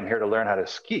good day. I'm here to learn how to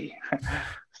ski.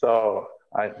 So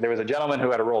there was a gentleman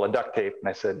who had a roll of duct tape. And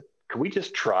I said, could we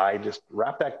just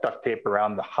wrap that duct tape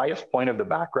around the highest point of the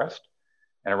backrest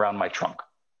and around my trunk,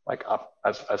 like up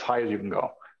as high as you can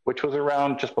go, which was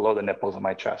around just below the nipples of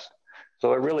my chest.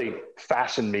 So it really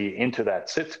fastened me into that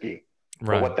sit ski.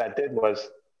 Right. But what that did was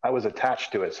I was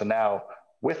attached to it. So now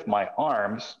with my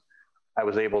arms, I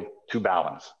was able to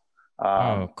balance.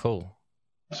 Oh, cool.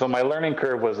 So my learning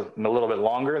curve was a little bit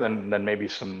longer than maybe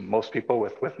most people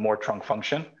with more trunk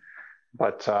function.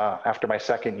 But after my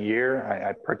second year,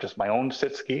 I purchased my own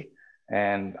sit ski,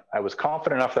 and I was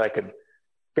confident enough that I could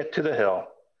get to the hill,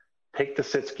 take the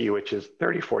sit ski, which is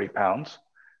 30, 40 pounds,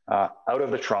 out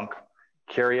of the trunk,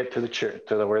 carry it to the chair,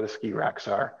 to where the ski racks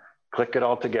are, click it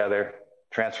all together,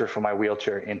 transfer from my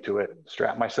wheelchair into it,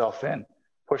 strap myself in,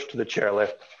 push to the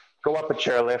chairlift, go up a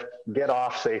chairlift, get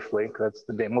off safely, because that's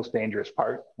the most dangerous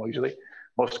part. Usually,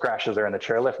 most crashes are in the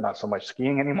chairlift, not so much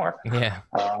skiing anymore. Yeah.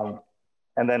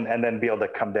 And then be able to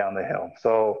come down the hill.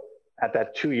 So at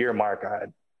that 2-year mark,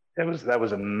 that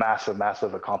was a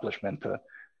massive accomplishment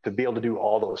to be able to do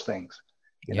all those things.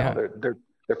 You know,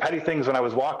 they're petty things. When I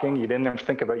was walking, you didn't even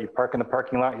think about. You park in the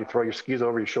parking lot, you throw your skis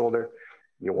over your shoulder,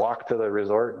 you walk to the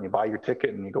resort, and you buy your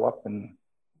ticket, and you go up, and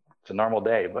it's a normal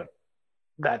day. But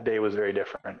that day was very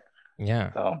different.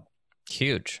 Yeah. So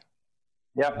huge.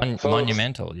 Yeah.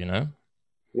 Monumental, you know?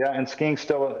 Yeah. And skiing it's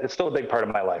still a big part of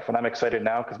my life. And I'm excited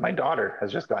now because my daughter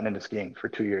has just gotten into skiing for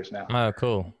 2 years now. Oh,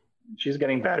 cool. She's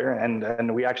getting better.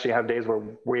 And we actually have days where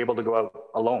we're able to go out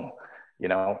alone, you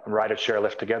know, and ride a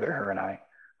chairlift together, her and I.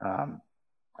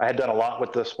 I had done a lot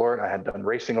with the sport. I had done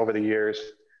racing over the years,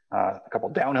 a couple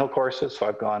downhill courses. So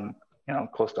I've gone, you know,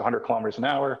 close to 100 kilometers an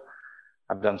hour.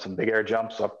 I've done some big air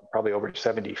jumps up probably over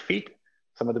 70 feet.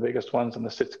 Some of the biggest ones in the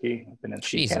sit ski. I've been in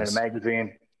Ski Canada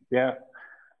magazine. Yeah.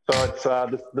 So it's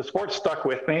the sport stuck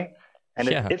with me, and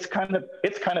it's kind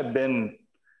of been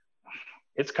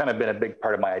a big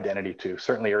part of my identity too.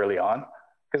 Certainly early on,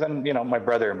 because I'm, you know, my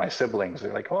brother and my siblings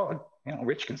are like, oh, you know,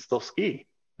 Rich can still ski.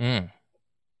 So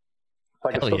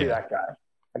I can still be that guy.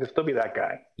 I can still be that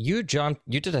guy. You did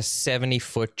a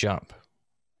 70-foot jump.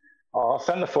 I'll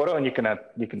send the photo and you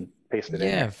can paste it in.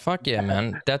 Yeah, fuck yeah,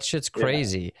 man. That shit's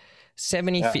crazy.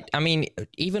 70 feet. I mean,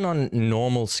 even on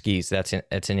normal skis, it's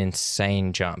an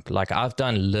insane jump. Like I've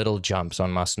done little jumps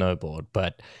on my snowboard,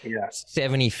 but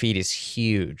 70 feet is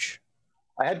huge.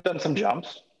 I had done some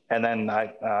jumps, and then I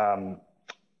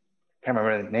can't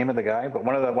remember the name of the guy, but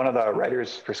one of the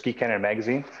writers for Ski Canada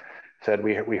magazine said,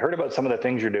 we heard about some of the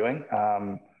things you're doing.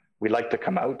 We'd like to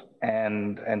come out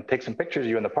and take some pictures of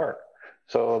you in the park.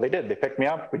 So they did. They picked me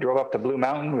up. We drove up to Blue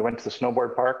Mountain. We went to the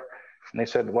snowboard park. And they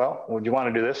said, well, would you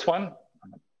want to do this one?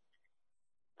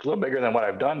 It's a little bigger than what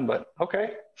I've done, but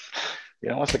okay. You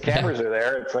know, once the cameras are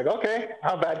there, it's like, okay,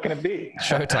 how bad can it be?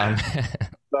 Showtime.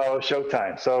 So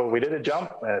showtime. So we did a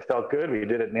jump and it felt good. We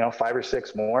did it, you know, 5 or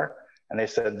 6 more. And they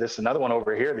said, this is another one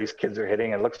over here. These kids are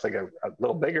hitting. It looks like a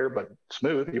little bigger, but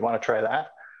smooth. You want to try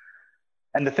that?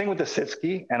 And the thing with the sit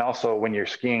ski, and also when you're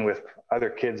skiing with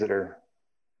other kids that are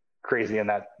crazy in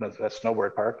that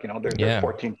snowboard park, you know, they're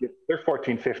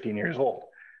 14, 15 years old.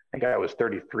 I think I was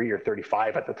 33 or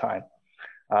 35 at the time.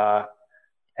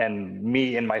 And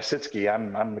me in my sit ski,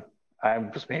 I'm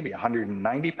just maybe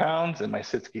 190 pounds and my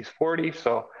sit ski's 40.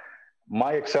 So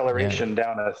my acceleration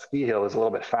down a ski hill is a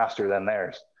little bit faster than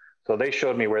theirs. So they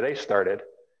showed me where they started,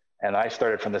 and I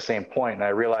started from the same point. And I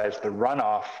realized the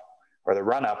runoff or the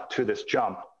run up to this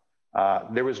jump,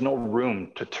 there was no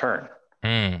room to turn.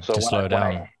 So to slow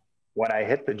down. When I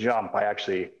hit the jump, I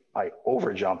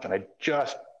over jumped, and I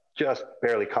just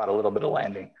barely caught a little bit of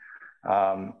landing.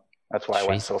 That's why I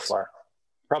went so far.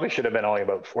 Probably should have been only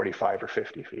about 45 or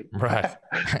 50 feet. Right.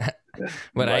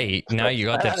 But hey, now you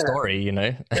got that story, you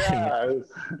know.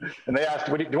 And they asked,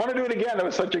 do you want to do it again? That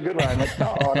was such a good one. I'm like,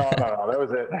 no, that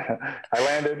was it. I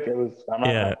landed.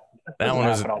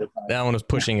 That one was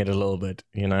pushing it a little bit,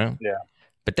 you know. Yeah.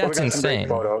 But that's insane.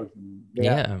 Photos.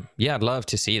 Yeah, I'd love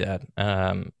to see that.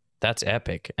 That's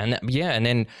epic. And and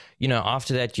then, you know,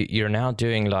 after that, you're now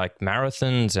doing like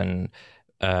marathons and,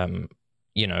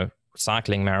 you know,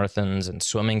 cycling marathons and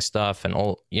swimming stuff and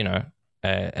all, you know,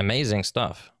 amazing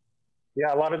stuff.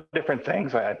 Yeah, a lot of different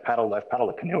things. I've paddled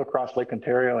a canoe across Lake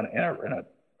Ontario in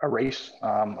a race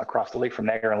across the lake from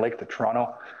Niagara Lake to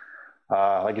Toronto.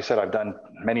 Like you said, I've done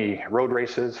many road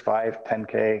races, 5,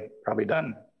 10K, probably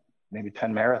done maybe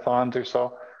 10 marathons or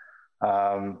so.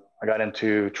 I got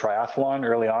into triathlon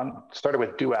early on. Started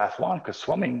with duathlon because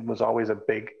swimming was always a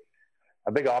big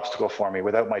obstacle for me.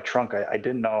 Without my trunk, I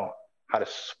didn't know how to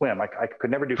swim. I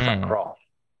could never do front crawl.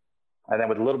 And then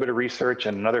with a little bit of research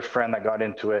and another friend that got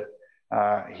into it,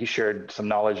 he shared some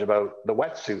knowledge about the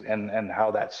wetsuit and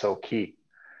how that's so key.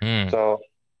 So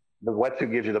the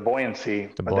wetsuit gives you the buoyancy.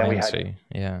 Then we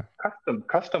had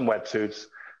custom wetsuits.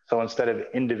 So instead of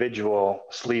individual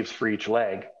sleeves for each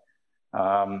leg,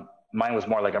 mine was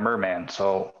more like a merman.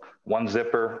 So one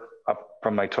zipper up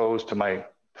from my toes to my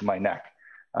neck.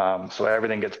 So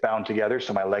everything gets bound together.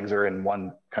 So my legs are in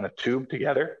one kind of tube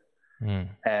together.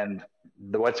 And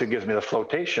the wetsuit gives me the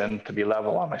flotation to be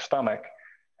level on my stomach,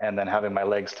 and then having my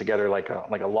legs together like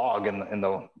a log in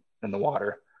the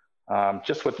water.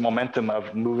 Just with momentum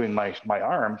of moving my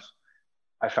arms,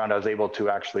 I found I was able to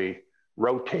actually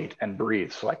rotate and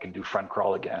breathe so I could do front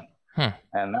crawl again.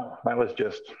 And that was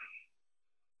just,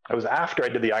 it was after I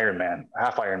did the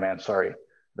half Ironman,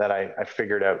 that I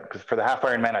figured out, because for the half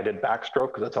Ironman, I did backstroke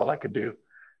because that's all I could do.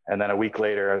 And then a week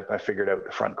later, I figured out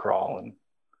the front crawl and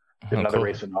did another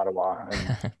race in Ottawa.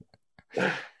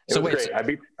 And it was great.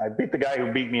 I beat the guy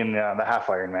who beat me in the half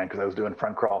Ironman because I was doing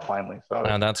front crawl finally. So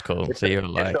that's cool. So you're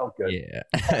like, it felt good.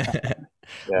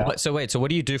 Yeah. So what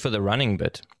do you do for the running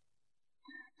bit?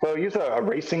 So I use a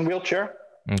racing wheelchair.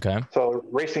 Okay. So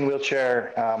racing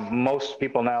wheelchair, most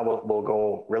people now will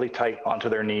go really tight onto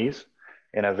their knees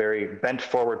in a very bent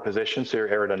forward position, so you're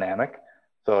aerodynamic.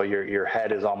 So your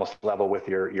head is almost level with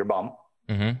your bum.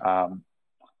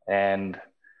 And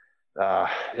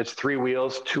it's 3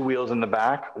 wheels, 2 wheels in the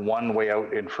back, 1 way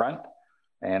out in front.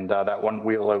 And that 1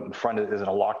 wheel out in front is in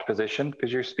a locked position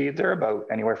because your speeds are about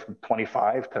anywhere from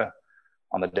 25 to,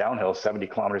 on the downhill, 70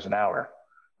 kilometers an hour,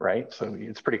 right? So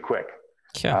it's pretty quick.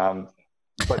 Yeah.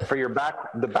 But for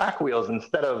the back wheels,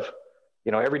 instead of,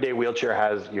 everyday wheelchair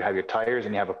you have your tires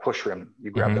and you have a push rim.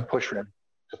 You grab the push rim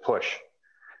to push.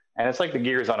 And it's like the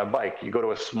gears on a bike. You go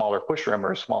to a smaller push rim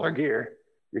or a smaller gear,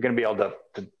 you're going to be able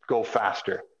to go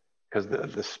faster because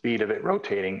the speed of it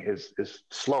rotating is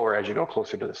slower as you go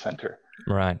closer to the center.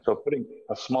 Right. So putting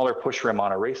a smaller push rim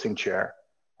on a racing chair,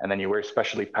 and then you wear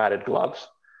specially padded gloves,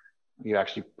 you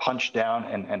actually punch down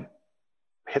and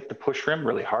hit the push rim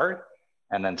really hard,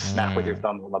 and then snap with your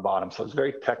thumb on the bottom. So it's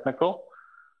very technical.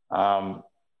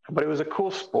 But it was a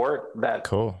cool sport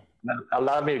that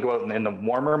allowed me to go out in the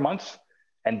warmer months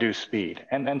and do speed.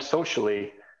 And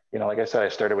socially, like I said, I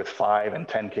started with 5 and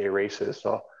 10K races.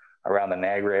 So around the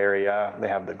Niagara area, they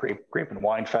have the grape and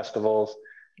wine festivals,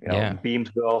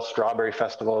 Beamsville, strawberry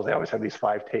festivals. They always have these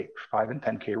 5 and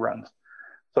 10K runs.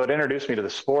 So it introduced me to the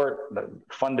sport, the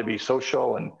fun to be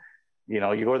social. And, you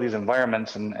go to these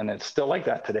environments and it's still like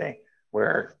that today,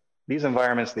 where these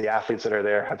environments, the athletes that are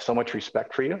there have so much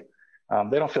respect for you.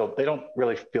 They don't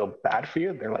really feel bad for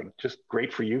you. They're like just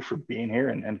great for you for being here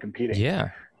and competing. Yeah,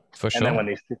 for sure.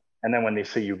 And then when they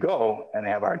see you go and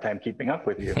they have a hard time keeping up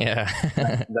with you,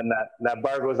 then that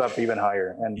bar goes up even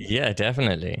higher. And yeah,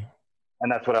 definitely.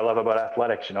 And that's what I love about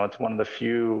athletics. It's one of the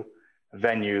few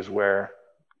venues where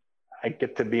I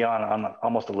get to be on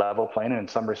almost a level plane. And in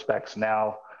some respects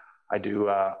now I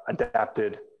do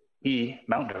adapted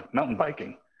mountain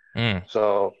biking.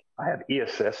 So I have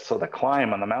e-assist. So the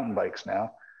climb on the mountain bikes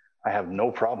now, I have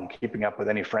no problem keeping up with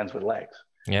any friends with legs.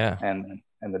 Yeah. And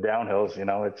the downhills,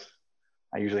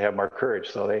 I usually have more courage.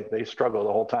 So they struggle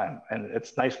the whole time. And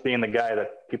it's nice being the guy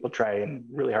that people try and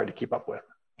really hard to keep up with.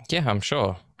 Yeah, I'm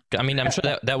sure. I mean, I'm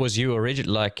sure that was you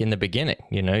originally, like in the beginning,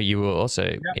 you were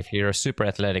also, if you're a super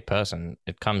athletic person,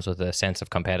 it comes with a sense of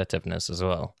competitiveness as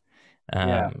well.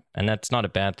 And that's not a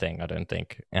bad thing, I don't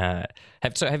think.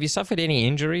 Have you suffered any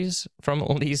injuries from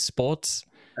all these sports?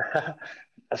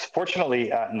 Fortunately,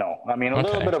 no. I mean, a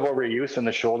little bit of overuse in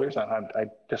the shoulders. I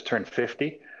just turned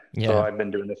 50. So I've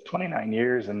been doing this 29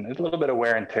 years and there's a little bit of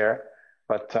wear and tear.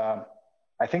 But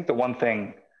I think the one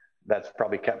thing that's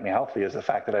probably kept me healthy is the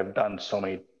fact that I've done so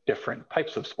many different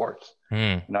types of sports.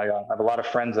 I have a lot of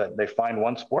friends that they find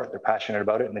one sport, they're passionate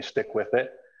about it and they stick with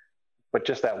it. But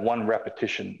just that one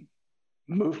repetition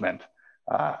movement,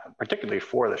 particularly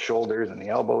for the shoulders and the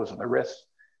elbows and the wrists,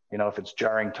 if it's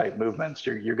jarring type movements,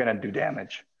 you're going to do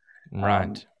damage.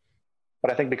 Right.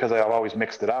 But I think because I've always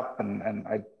mixed it up and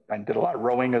I did a lot of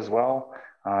rowing as well.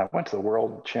 I went to the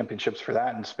world championships for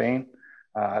that in Spain.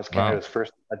 I was Canada's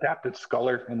first adapted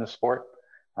sculler in the sport.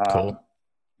 Cool.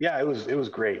 Yeah, it was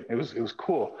great. It was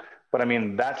cool. But I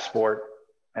mean, that sport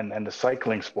and the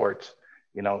cycling sports,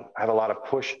 have a lot of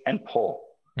push and pull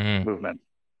movement.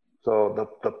 So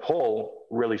the pull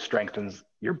really strengthens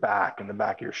your back and the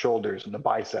back of your shoulders and the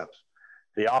biceps,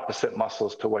 the opposite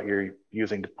muscles to what you're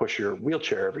using to push your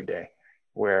wheelchair every day.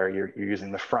 where you're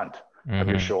using the front of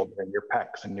your shoulder and your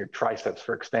pecs and your triceps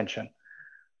for extension.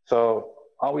 So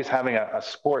always having a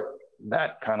sport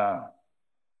that kind of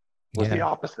was the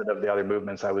opposite of the other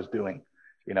movements I was doing.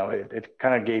 You know, it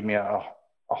kind of gave me a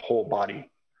whole body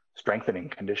strengthening,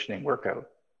 conditioning workout.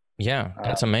 Yeah,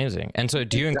 that's amazing. And so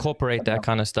do you incorporate that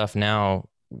kind of stuff now,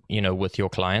 you know, with your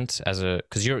clients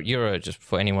because you're just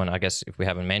for anyone, I guess, if we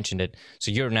haven't mentioned it.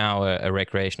 So you're now a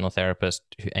recreational therapist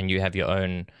and you have your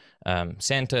own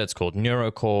center. It's called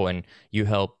NeuroCore, and you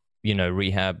help, you know,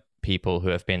 rehab people who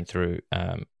have been through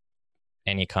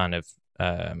any kind of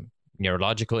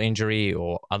neurological injury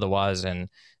or otherwise. And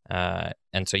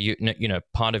so you know,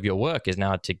 part of your work is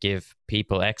now to give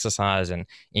people exercise and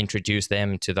introduce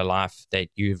them to the life that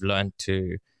you've learned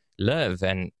to live,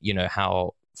 and you know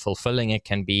how fulfilling it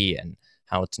can be, and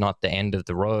how it's not the end of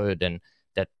the road, and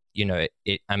that, you know,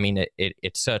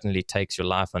 it certainly takes your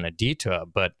life on a detour,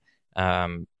 but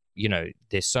you know,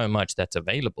 there's so much that's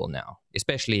available now,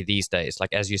 especially these days.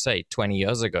 Like, as you say, 20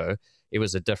 years ago, it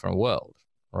was a different world,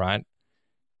 right?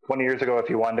 20 years ago, if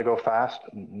you wanted to go fast,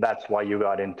 that's why you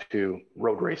got into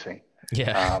road racing.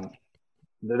 Yeah.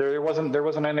 There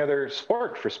wasn't any other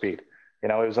sport for speed. You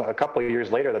know, it was a couple of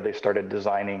years later that they started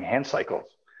designing hand cycles.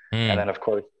 And then, of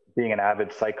course, being an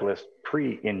avid cyclist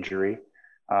pre-injury,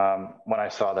 when I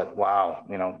saw that, wow,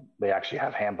 you know, they actually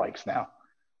have hand bikes now,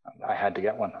 I had to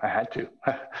get one. I had to.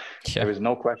 There was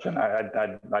no question.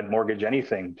 I'd mortgage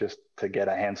anything just to get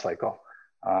a hand cycle.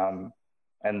 And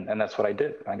that's what I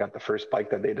did. I got the first bike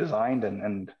that they designed,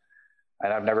 and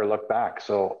I've never looked back.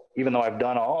 So even though I've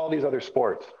done all these other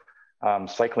sports,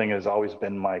 cycling has always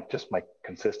been my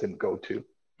consistent go-to.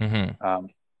 I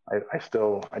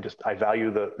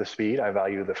value the speed. I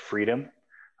value the freedom.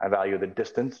 I value the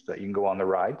distance that you can go on the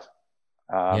rides,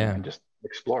 and just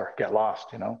explore, get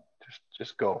lost, you know,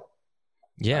 just go.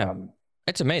 Yeah.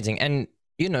 It's amazing. And,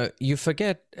 you know,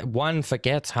 one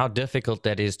forgets how difficult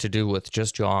that is to do with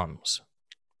just your arms,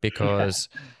 because,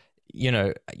 you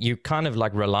know, you kind of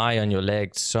like rely on your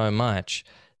legs so much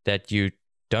that you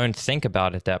don't think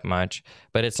about it that much.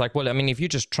 But it's like, well, I mean, if you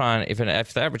just try, if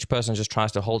the average person just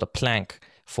tries to hold a plank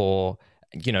for,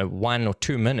 you know, 1 or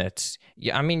 2 minutes,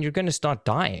 I mean, you're going to start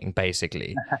dying,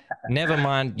 basically. Never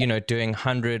mind, you know, doing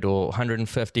 100 or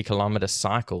 150 kilometer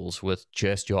cycles with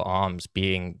just your arms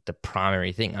being the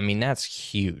primary thing. I mean, that's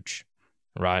huge,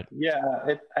 right?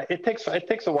 Yeah, it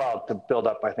takes a while to build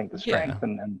up, I think, the strength,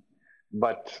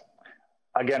 but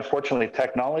again, fortunately,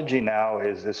 technology now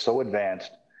is so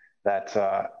advanced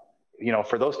that you know,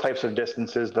 for those types of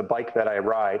distances, the bike that I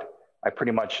ride, I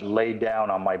pretty much lay down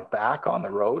on my back on the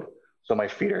road, so my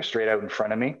feet are straight out in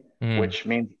front of me, which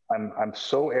means I'm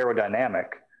so aerodynamic.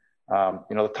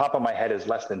 You know, the top of my head is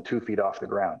less than 2 feet off the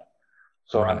ground,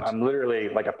 so I'm literally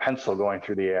like a pencil going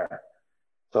through the air.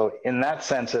 So in that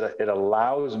sense, it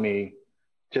allows me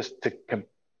just to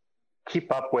keep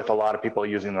up with a lot of people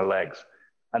using their legs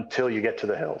until you get to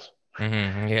the hills.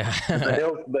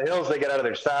 The hills, they get out of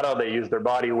their saddle, they use their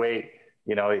body weight.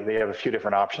 You know, they have a few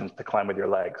different options to climb with your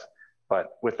legs.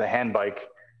 But with the hand bike,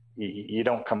 you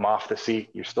don't come off the seat.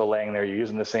 You're still laying there. You're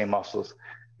using the same muscles.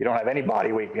 You don't have any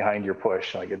body weight behind your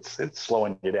push. Like it's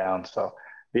slowing you down. So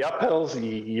the uphills,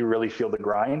 you really feel the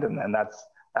grind, and that's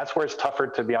where it's tougher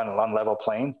to be on level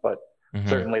plains. But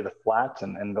certainly the flats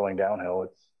and going downhill,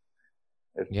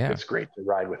 it's great to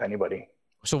ride with anybody.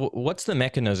 So what's the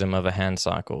mechanism of a hand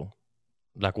cycle?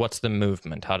 Like, what's the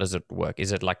movement? How does it work?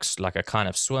 Is it like a kind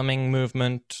of swimming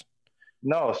movement?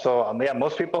 No. So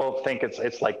most people think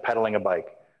it's like pedaling a bike.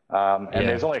 And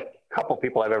there's only a couple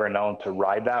people I've ever known to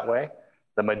ride that way.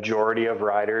 The majority of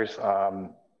riders,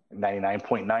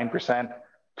 99.9%,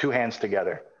 two hands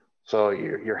together. So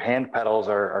your hand pedals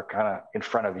are kind of in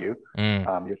front of you.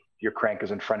 Your crank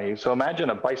is in front of you. So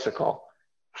imagine a bicycle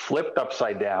flipped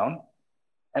upside down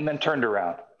and then turned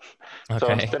around. Okay. So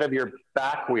instead of your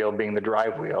back wheel being the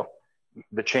drive wheel,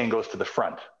 the chain goes to the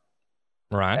front.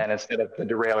 Right. And instead of the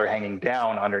derailleur hanging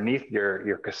down underneath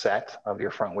your cassette of your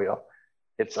front wheel,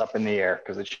 it's up in the air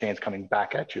because the chain's coming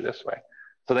back at you this way.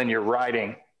 So then you're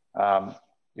riding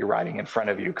in front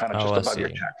of you, kind of just above your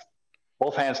chest.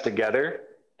 Both hands together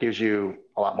gives you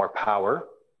a lot more power.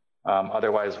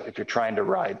 Otherwise, if you're trying to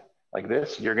ride like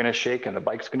this, you're going to shake and the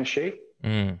bike's going to shake.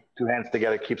 Two hands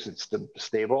together keeps it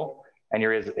stable, and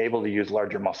you're able to use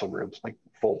larger muscle groups like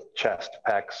full chest,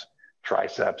 pecs,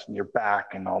 triceps, and your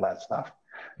back and all that stuff.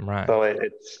 Right. So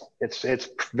it's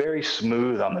very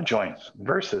smooth on the joints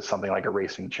versus something like a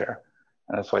racing chair,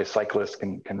 and that's why cyclists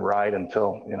can ride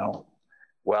until, you know,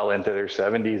 well into their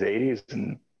 70s, 80s,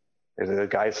 and there's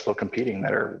guys still competing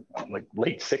that are like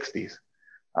late 60s.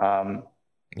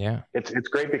 Yeah. It's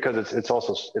great because it's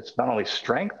also, it's not only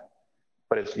strength,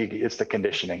 but it's the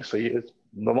conditioning. So it's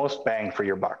the most bang for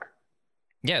your buck.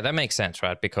 Yeah, that makes sense,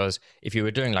 right? Because if you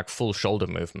were doing like full shoulder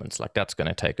movements, like that's going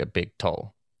to take a big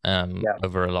toll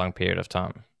over a long period of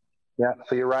time. Yeah.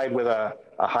 So you ride with a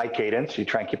high cadence. You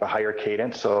try and keep a higher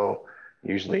cadence. So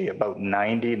usually about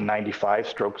 90 to 95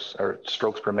 strokes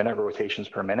per minute, rotations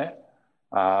per minute,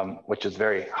 which is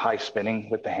very high spinning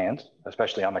with the hands,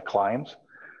 especially on the climbs.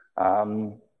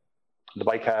 The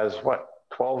bike has what,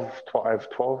 12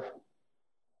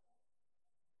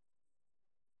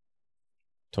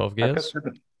 gears?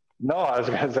 No,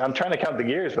 I'm trying to count the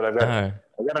gears, but I've got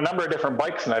a number of different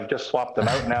bikes, and I've just swapped them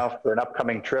out now for an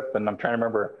upcoming trip, and I'm trying to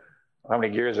remember how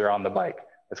many gears are on the bike.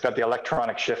 It's got the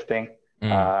electronic shifting,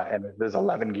 and there's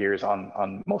 11 gears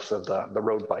on most of the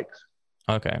road bikes.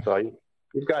 Okay. So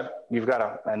you've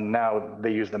got and now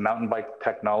they use the mountain bike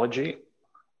technology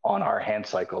on our hand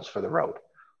cycles for the road.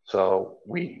 So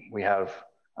we have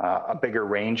a bigger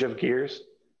range of gears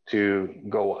to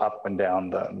go up and down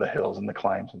the hills and the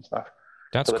climbs and stuff.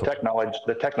 That's so cool.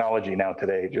 The technology now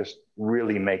today just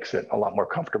really makes it a lot more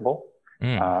comfortable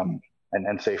and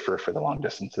safer for the long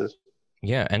distances.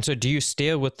 Yeah. And so do you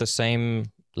steer with the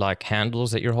same like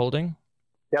handles that you're holding?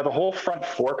 Yeah, the whole front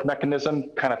fork mechanism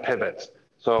kind of pivots.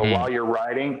 So while you're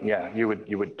riding, you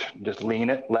would just lean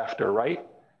it left or right,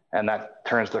 and that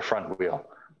turns the front wheel.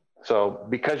 So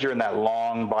because you're in that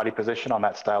long body position on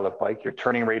that style of bike, your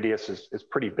turning radius is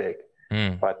pretty big.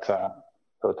 But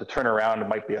so to turn around, it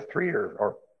might be a 3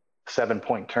 or 7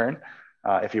 point turn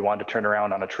if you want to turn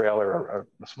around on a trail or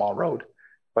a small road.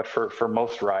 But for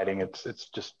most riding, it's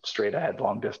just straight ahead,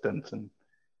 long distance, and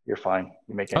you're fine.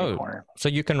 You make any corner. So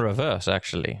you can reverse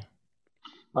actually?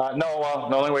 No,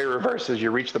 the only way to reverse is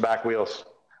you reach the back wheels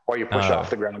or you push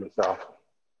off the ground itself.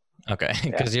 Okay,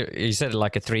 because you said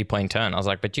like a 3 point turn. I was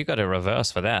like, but you got to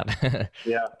reverse for that.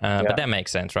 But that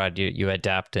makes sense, right? You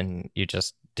adapt and you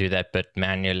just do that bit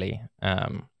manually.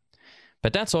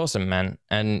 But that's awesome, man.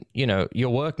 And you know, your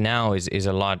work now is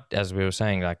a lot, as we were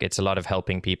saying, like it's a lot of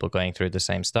helping people going through the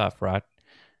same stuff, right?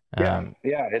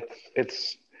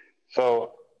 It's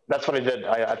so that's what I did.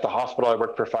 At the hospital, I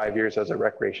worked for 5 years as a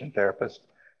recreation therapist.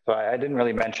 So I didn't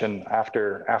really mention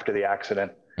after the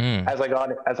accident. As I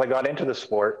got into the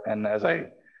sport, and as I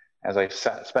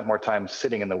spent more time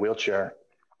sitting in the wheelchair,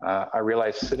 I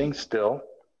realized sitting still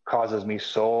causes me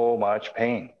so much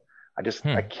pain. I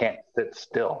can't sit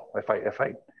still.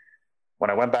 When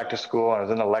I went back to school, I was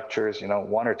in the lectures, 1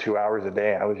 or 2 hours a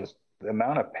day. I was just, the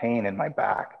amount of pain in my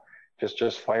back,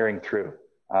 just firing through.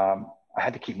 I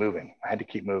had to keep moving.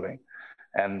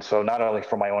 And so not only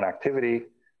for my own activity,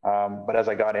 but as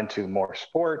I got into more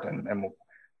sport and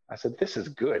I said, this is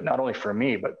good, not only for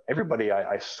me, but everybody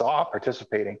I saw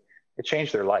participating, it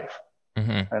changed their life.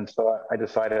 And so I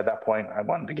decided at that point, I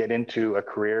wanted to get into a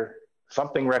career,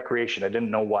 something recreation. I didn't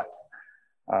know what.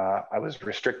 I was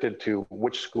restricted to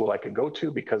which school I could go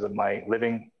to because of my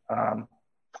living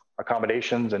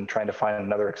accommodations and trying to find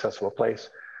another accessible place.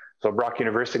 So Brock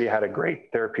University had a great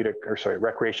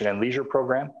recreation and leisure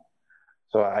program.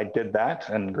 So I did that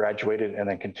and graduated and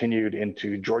then continued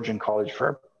into Georgian College for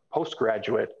a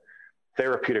postgraduate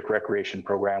therapeutic recreation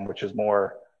program, which is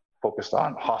more focused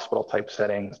on hospital type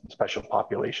settings and special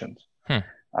populations.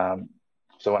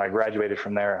 So when I graduated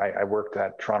from there, I worked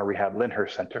at Toronto Rehab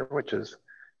Lyndhurst Center, which is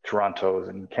Toronto's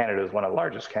and Canada's one of the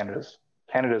largest, Canada's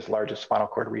largest spinal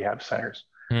cord rehab centers.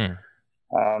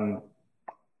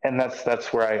 And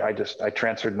that's where I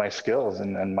transferred my skills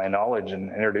and my knowledge and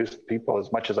introduced people as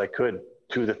much as I could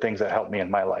to the things that helped me in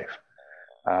my life.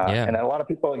 And a lot of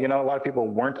people,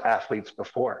 weren't athletes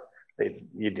before.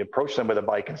 You'd approach them with a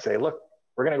bike and say, look,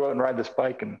 we're going to go out and ride this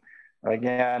bike. And they're like,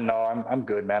 yeah, no, I'm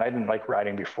good, man. I didn't like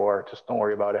riding before. Just don't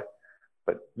worry about it.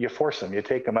 But you force them, you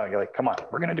take them out. You're like, come on,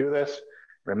 we're going to do this.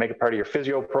 We're going to make it part of your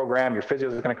physio program. Your physio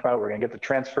is going to come out. We're going to get the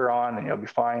transfer on and you'll be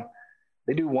fine.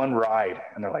 They do one ride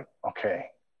and they're like, okay,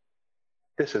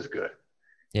 this is good.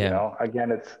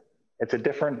 Again, it's a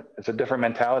different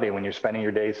mentality when you're spending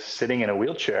your days sitting in a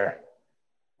wheelchair,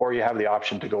 or you have the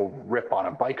option to go rip on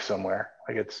a bike somewhere.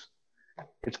 Like it's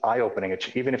eye-opening.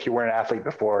 Even if you weren't an athlete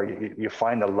before, you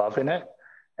find the love in it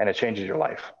and it changes your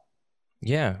life.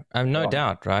 Yeah, no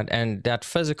doubt, right? And that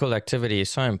physical activity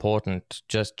is so important,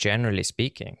 just generally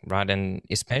speaking, right? And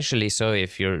especially so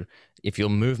if your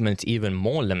movement's even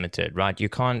more limited, right?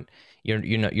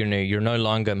 You're no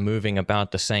longer moving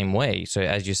about the same way. So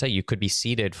as you say, you could be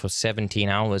seated for 17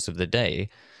 hours of the day.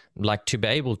 Like to be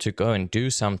able to go and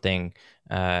do something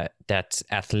that's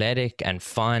athletic and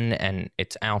fun and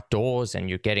it's outdoors and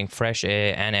you're getting fresh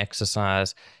air and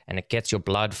exercise and it gets your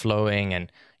blood flowing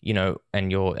and you know,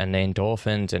 and the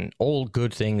endorphins and all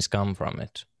good things come from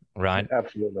it, right?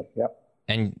 Absolutely. Yep.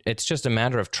 And it's just a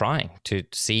matter of trying to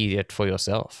see it for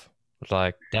yourself.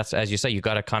 Like, that's, as you say, you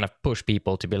got to kind of push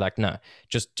people to be like, no,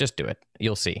 just do it.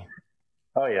 You'll see.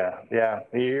 Oh yeah. Yeah.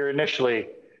 You're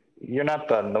not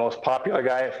the most popular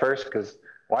guy at first, because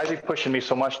why is he pushing me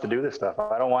so much to do this stuff?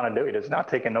 I don't want to do it. It's not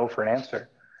taking no for an answer.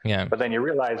 Yeah. But then you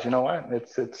realize, you know what?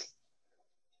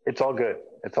 It's all good.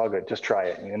 It's all good. Just try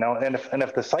it, you know? And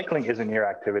if the cycling isn't your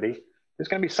activity, there's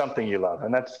going to be something you love.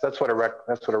 And that's what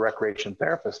a recreation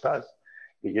therapist does.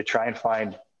 You try and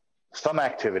find some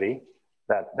activity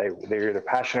that they're either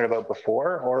passionate about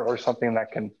before, or something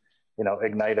that can, you know,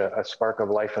 ignite a spark of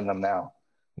life in them now.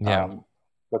 Yeah.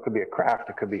 It could be a craft,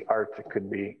 it could be art, it could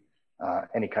be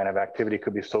any kind of activity, it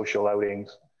could be social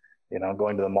outings. You know,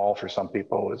 going to the mall for some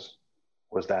people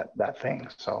was that thing.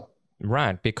 So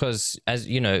right, because as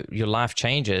you know, your life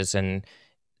changes, and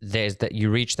you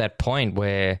reach that point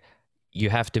where you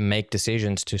have to make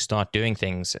decisions to start doing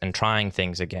things and trying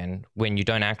things again when you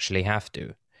don't actually have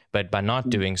to. But by not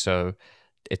doing so,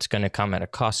 it's going to come at a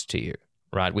cost to you,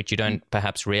 right? Which you don't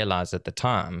perhaps realize at the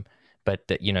time. But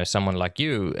that, you know, someone like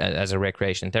you as a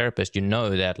recreation therapist, you know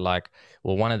that, like,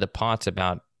 well, one of the parts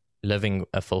about living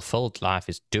a fulfilled life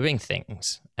is doing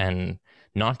things and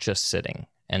not just sitting.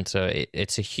 And so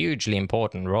it's a hugely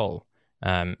important role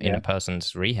in a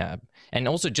person's rehab, and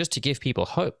also just to give people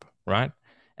hope, right?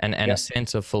 And a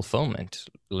sense of fulfillment.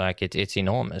 Like, it's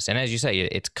enormous. And as you say,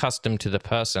 it's custom to the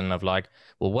person of like,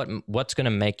 well, what's going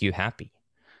to make you happy?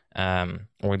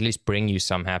 Or at least bring you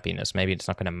some happiness. Maybe it's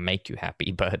not going to make you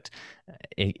happy, but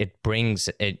it brings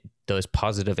those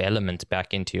positive elements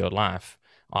back into your life.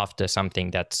 After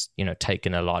something that's, you know,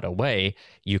 taken a lot away,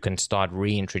 you can start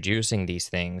reintroducing these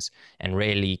things and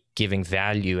really giving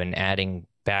value and adding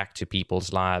back to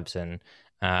people's lives. And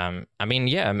I mean,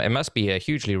 yeah, it must be a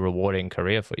hugely rewarding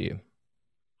career for you.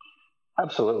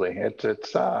 Absolutely.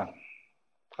 It's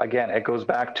again, it goes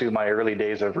back to my early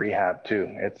days of rehab too.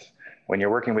 It's when you're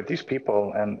working with these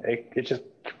people, and it just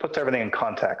puts everything in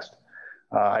context.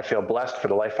 I feel blessed for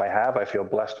the life I have. I feel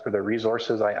blessed for the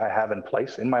resources I have in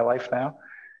place in my life now.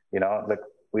 You know,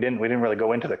 we didn't really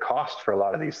go into the cost for a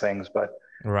lot of these things, but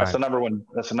right. That's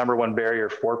the number one barrier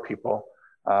for people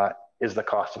is the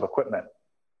cost of equipment.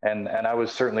 And I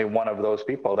was certainly one of those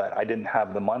people that I didn't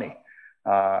have the money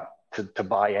to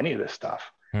buy any of this stuff.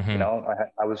 Mm-hmm. You know,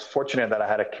 I was fortunate that I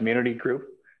had a community group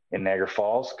in Niagara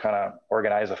Falls kind of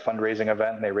organize a fundraising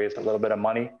event, and they raised a little bit of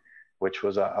money, which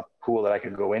was a pool that I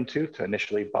could go into to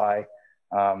initially buy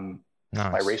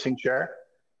my racing chair.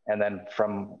 And then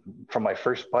from my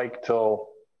first bike till,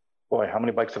 boy, how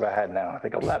many bikes have I had now? I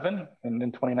think 11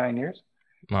 in 29 years.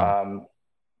 Wow.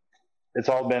 It's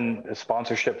all been a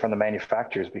sponsorship from the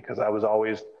manufacturers, because I was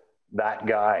always that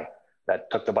guy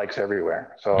that took the bikes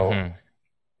everywhere. So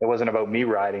It wasn't about me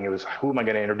riding. It was, who am I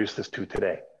going to introduce this to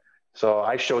today? So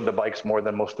I showed the bikes more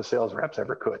than most of the sales reps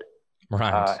ever could.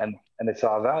 Right. And they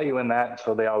saw value in that.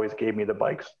 So they always gave me the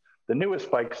bikes, the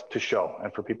newest bikes, to show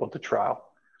and for people to trial.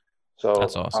 So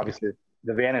that's awesome. Obviously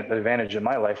the advantage in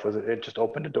my life was it just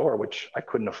opened a door, which I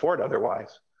couldn't afford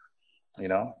otherwise. You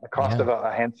know, the cost of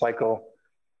a hand cycle,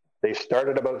 they start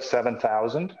at about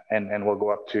 $7,000 and will go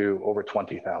up to over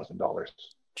 $20,000.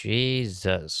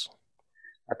 Jesus.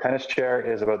 A tennis chair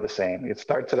is about the same. It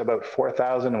starts at about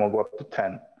 $4,000 and will go up to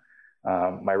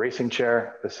 $10,000. My racing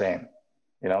chair, the same.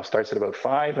 You know, starts at about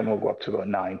 $5,000 and will go up to about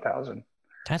 $9,000.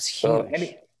 That's huge. So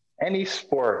any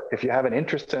sport, if you have an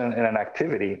interest in an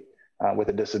activity with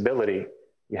a disability,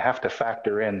 you have to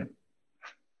factor in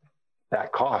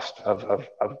that cost of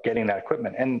getting that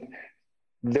equipment. And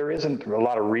there isn't a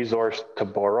lot of resource to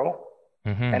borrow.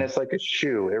 And it's like a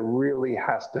shoe. It really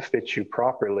has to fit you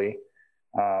properly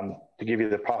to give you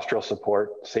the postural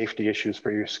support, safety issues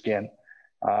for your skin,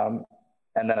 and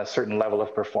then a certain level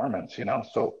of performance, you know?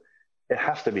 So it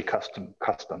has to be custom.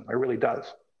 It really does.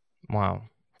 Wow.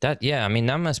 I mean,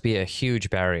 that must be a huge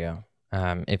barrier.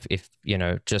 If, you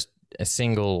know, just a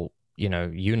single, you know,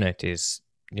 unit is,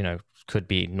 you know, could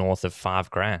be north of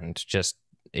 $5,000. Just,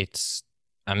 it's,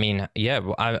 I mean,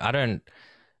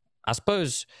 I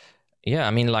suppose,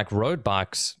 I mean, like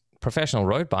professional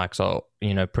road bikes are,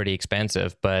 you know, pretty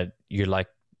expensive, but you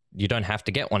don't have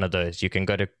to get one of those. You can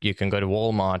go to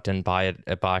Walmart and buy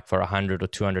a bike for $100 or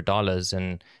 $200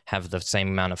 and have the same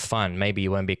amount of fun. Maybe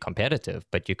you won't be competitive,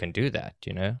 but you can do that,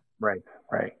 you know? Right.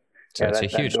 So it's a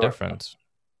huge difference.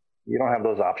 You don't have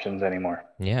those options anymore.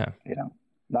 Yeah. You know,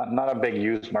 not a big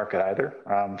used market either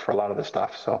for a lot of the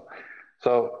stuff.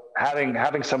 So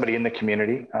having somebody in the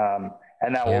community,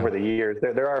 and now over the years,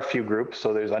 there are a few groups.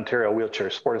 So there's Ontario Wheelchair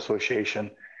Sport Association,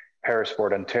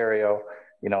 Parasport Ontario,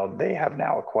 they have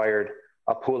now acquired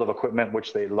a pool of equipment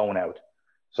which they loan out.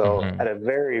 So at a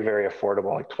very, very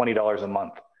affordable, like $20 a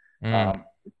month.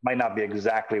 It might not be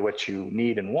exactly what you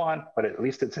need and want, but at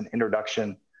least it's an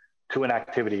introduction to an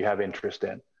activity you have interest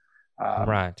in.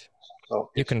 Right.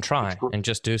 So you can try and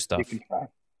just do stuff. You can try.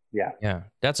 Yeah. Yeah.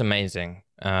 That's amazing.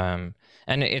 And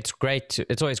it's great.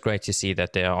 It's always great to see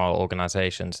that there are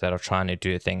organizations that are trying to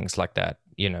do things like that,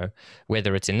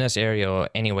 whether it's in this area or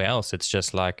anywhere else. It's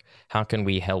just like, how can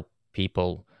we help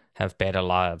people have better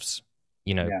lives,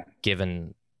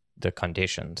 given the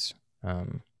conditions?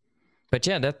 But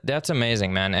yeah, that's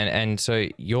amazing, man. And so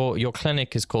your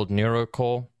clinic is called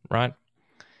NeuroCore, right?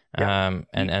 Yeah.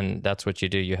 And that's what you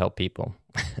do. You help people.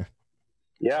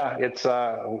 Yeah, it's,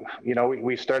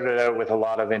 we started out with a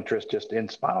lot of interest just in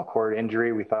spinal cord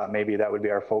injury. We thought maybe that would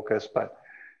be our focus, but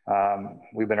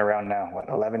we've been around now,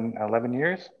 11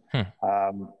 years?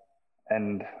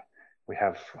 And we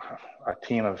have a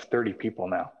team of 30 people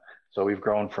now. So we've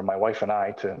grown from my wife and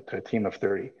I to a team of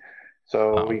 30.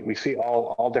 So wow. we see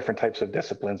all different types of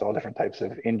disciplines, all different types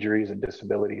of injuries and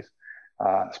disabilities.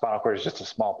 Spinal cord is just a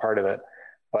small part of it,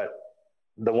 but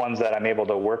the ones that I'm able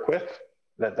to work with,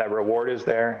 that reward is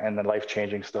there and the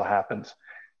life-changing still happens.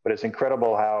 But it's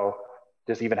incredible how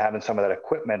just even having some of that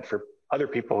equipment for other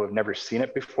people who have never seen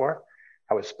it before,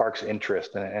 how it sparks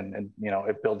interest and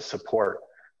it builds support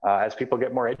as people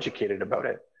get more educated about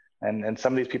it. And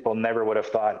some of these people never would have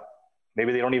thought,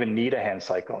 maybe they don't even need a hand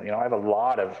cycle. I have a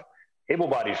lot of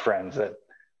able-bodied friends that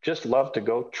just love to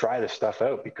go try this stuff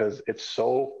out because it's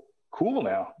so cool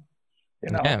now.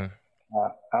 Yeah.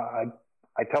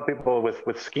 I tell people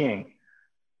with skiing,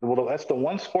 well, that's the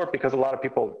one sport because a lot of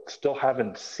people still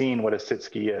haven't seen what a sit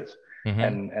ski is.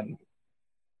 And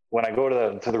when I go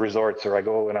to the resorts or I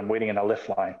go and I'm waiting in a lift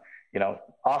line,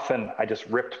 often I just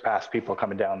ripped past people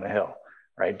coming down the hill,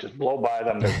 right? Just blow by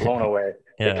them, they're blown away.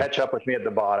 Yeah. They catch up with me at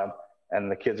the bottom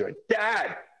and the kids are like,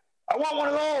 Dad, I want one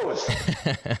of those,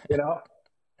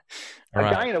 A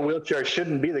guy in a wheelchair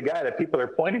shouldn't be the guy that people are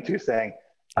pointing to saying,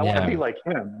 I want to be like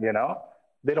him,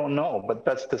 They don't know, but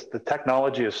that's just, the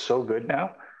technology is so good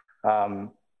now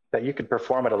that you can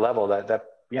perform at a level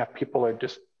that people are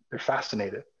they're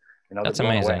fascinated. That's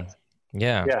amazing.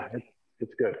 Yeah. Yeah,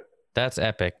 it's good. That's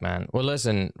epic, man. Well,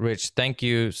 listen, Rich, thank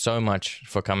you so much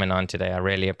for coming on today. I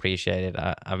really appreciate it.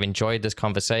 I've enjoyed this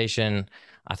conversation.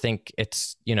 I think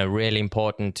it's, really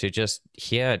important to just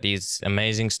hear these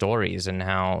amazing stories and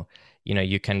how,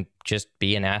 you can just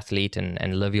be an athlete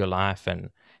and live your life, and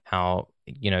how,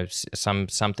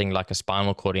 something like a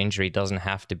spinal cord injury doesn't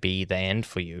have to be the end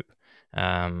for you.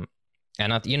 And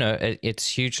it's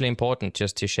hugely important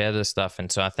just to share this stuff.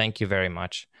 And so I thank you very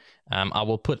much. I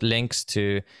will put links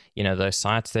to, those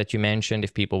sites that you mentioned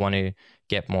if people want to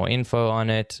get more info on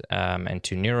it, and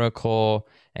to NeuroCore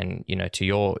and, to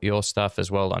your stuff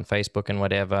as well on Facebook and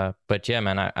whatever. But yeah,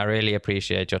 man, I really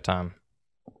appreciate your time.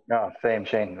 No, same,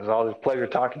 Shane. It was always a pleasure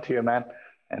talking to you, man.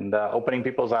 And opening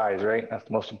people's eyes, right? That's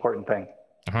the most important thing.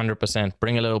 100%.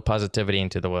 Bring a little positivity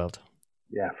into the world.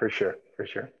 Yeah, for sure. For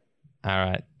sure. All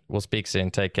right. We'll speak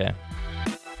soon. Take care.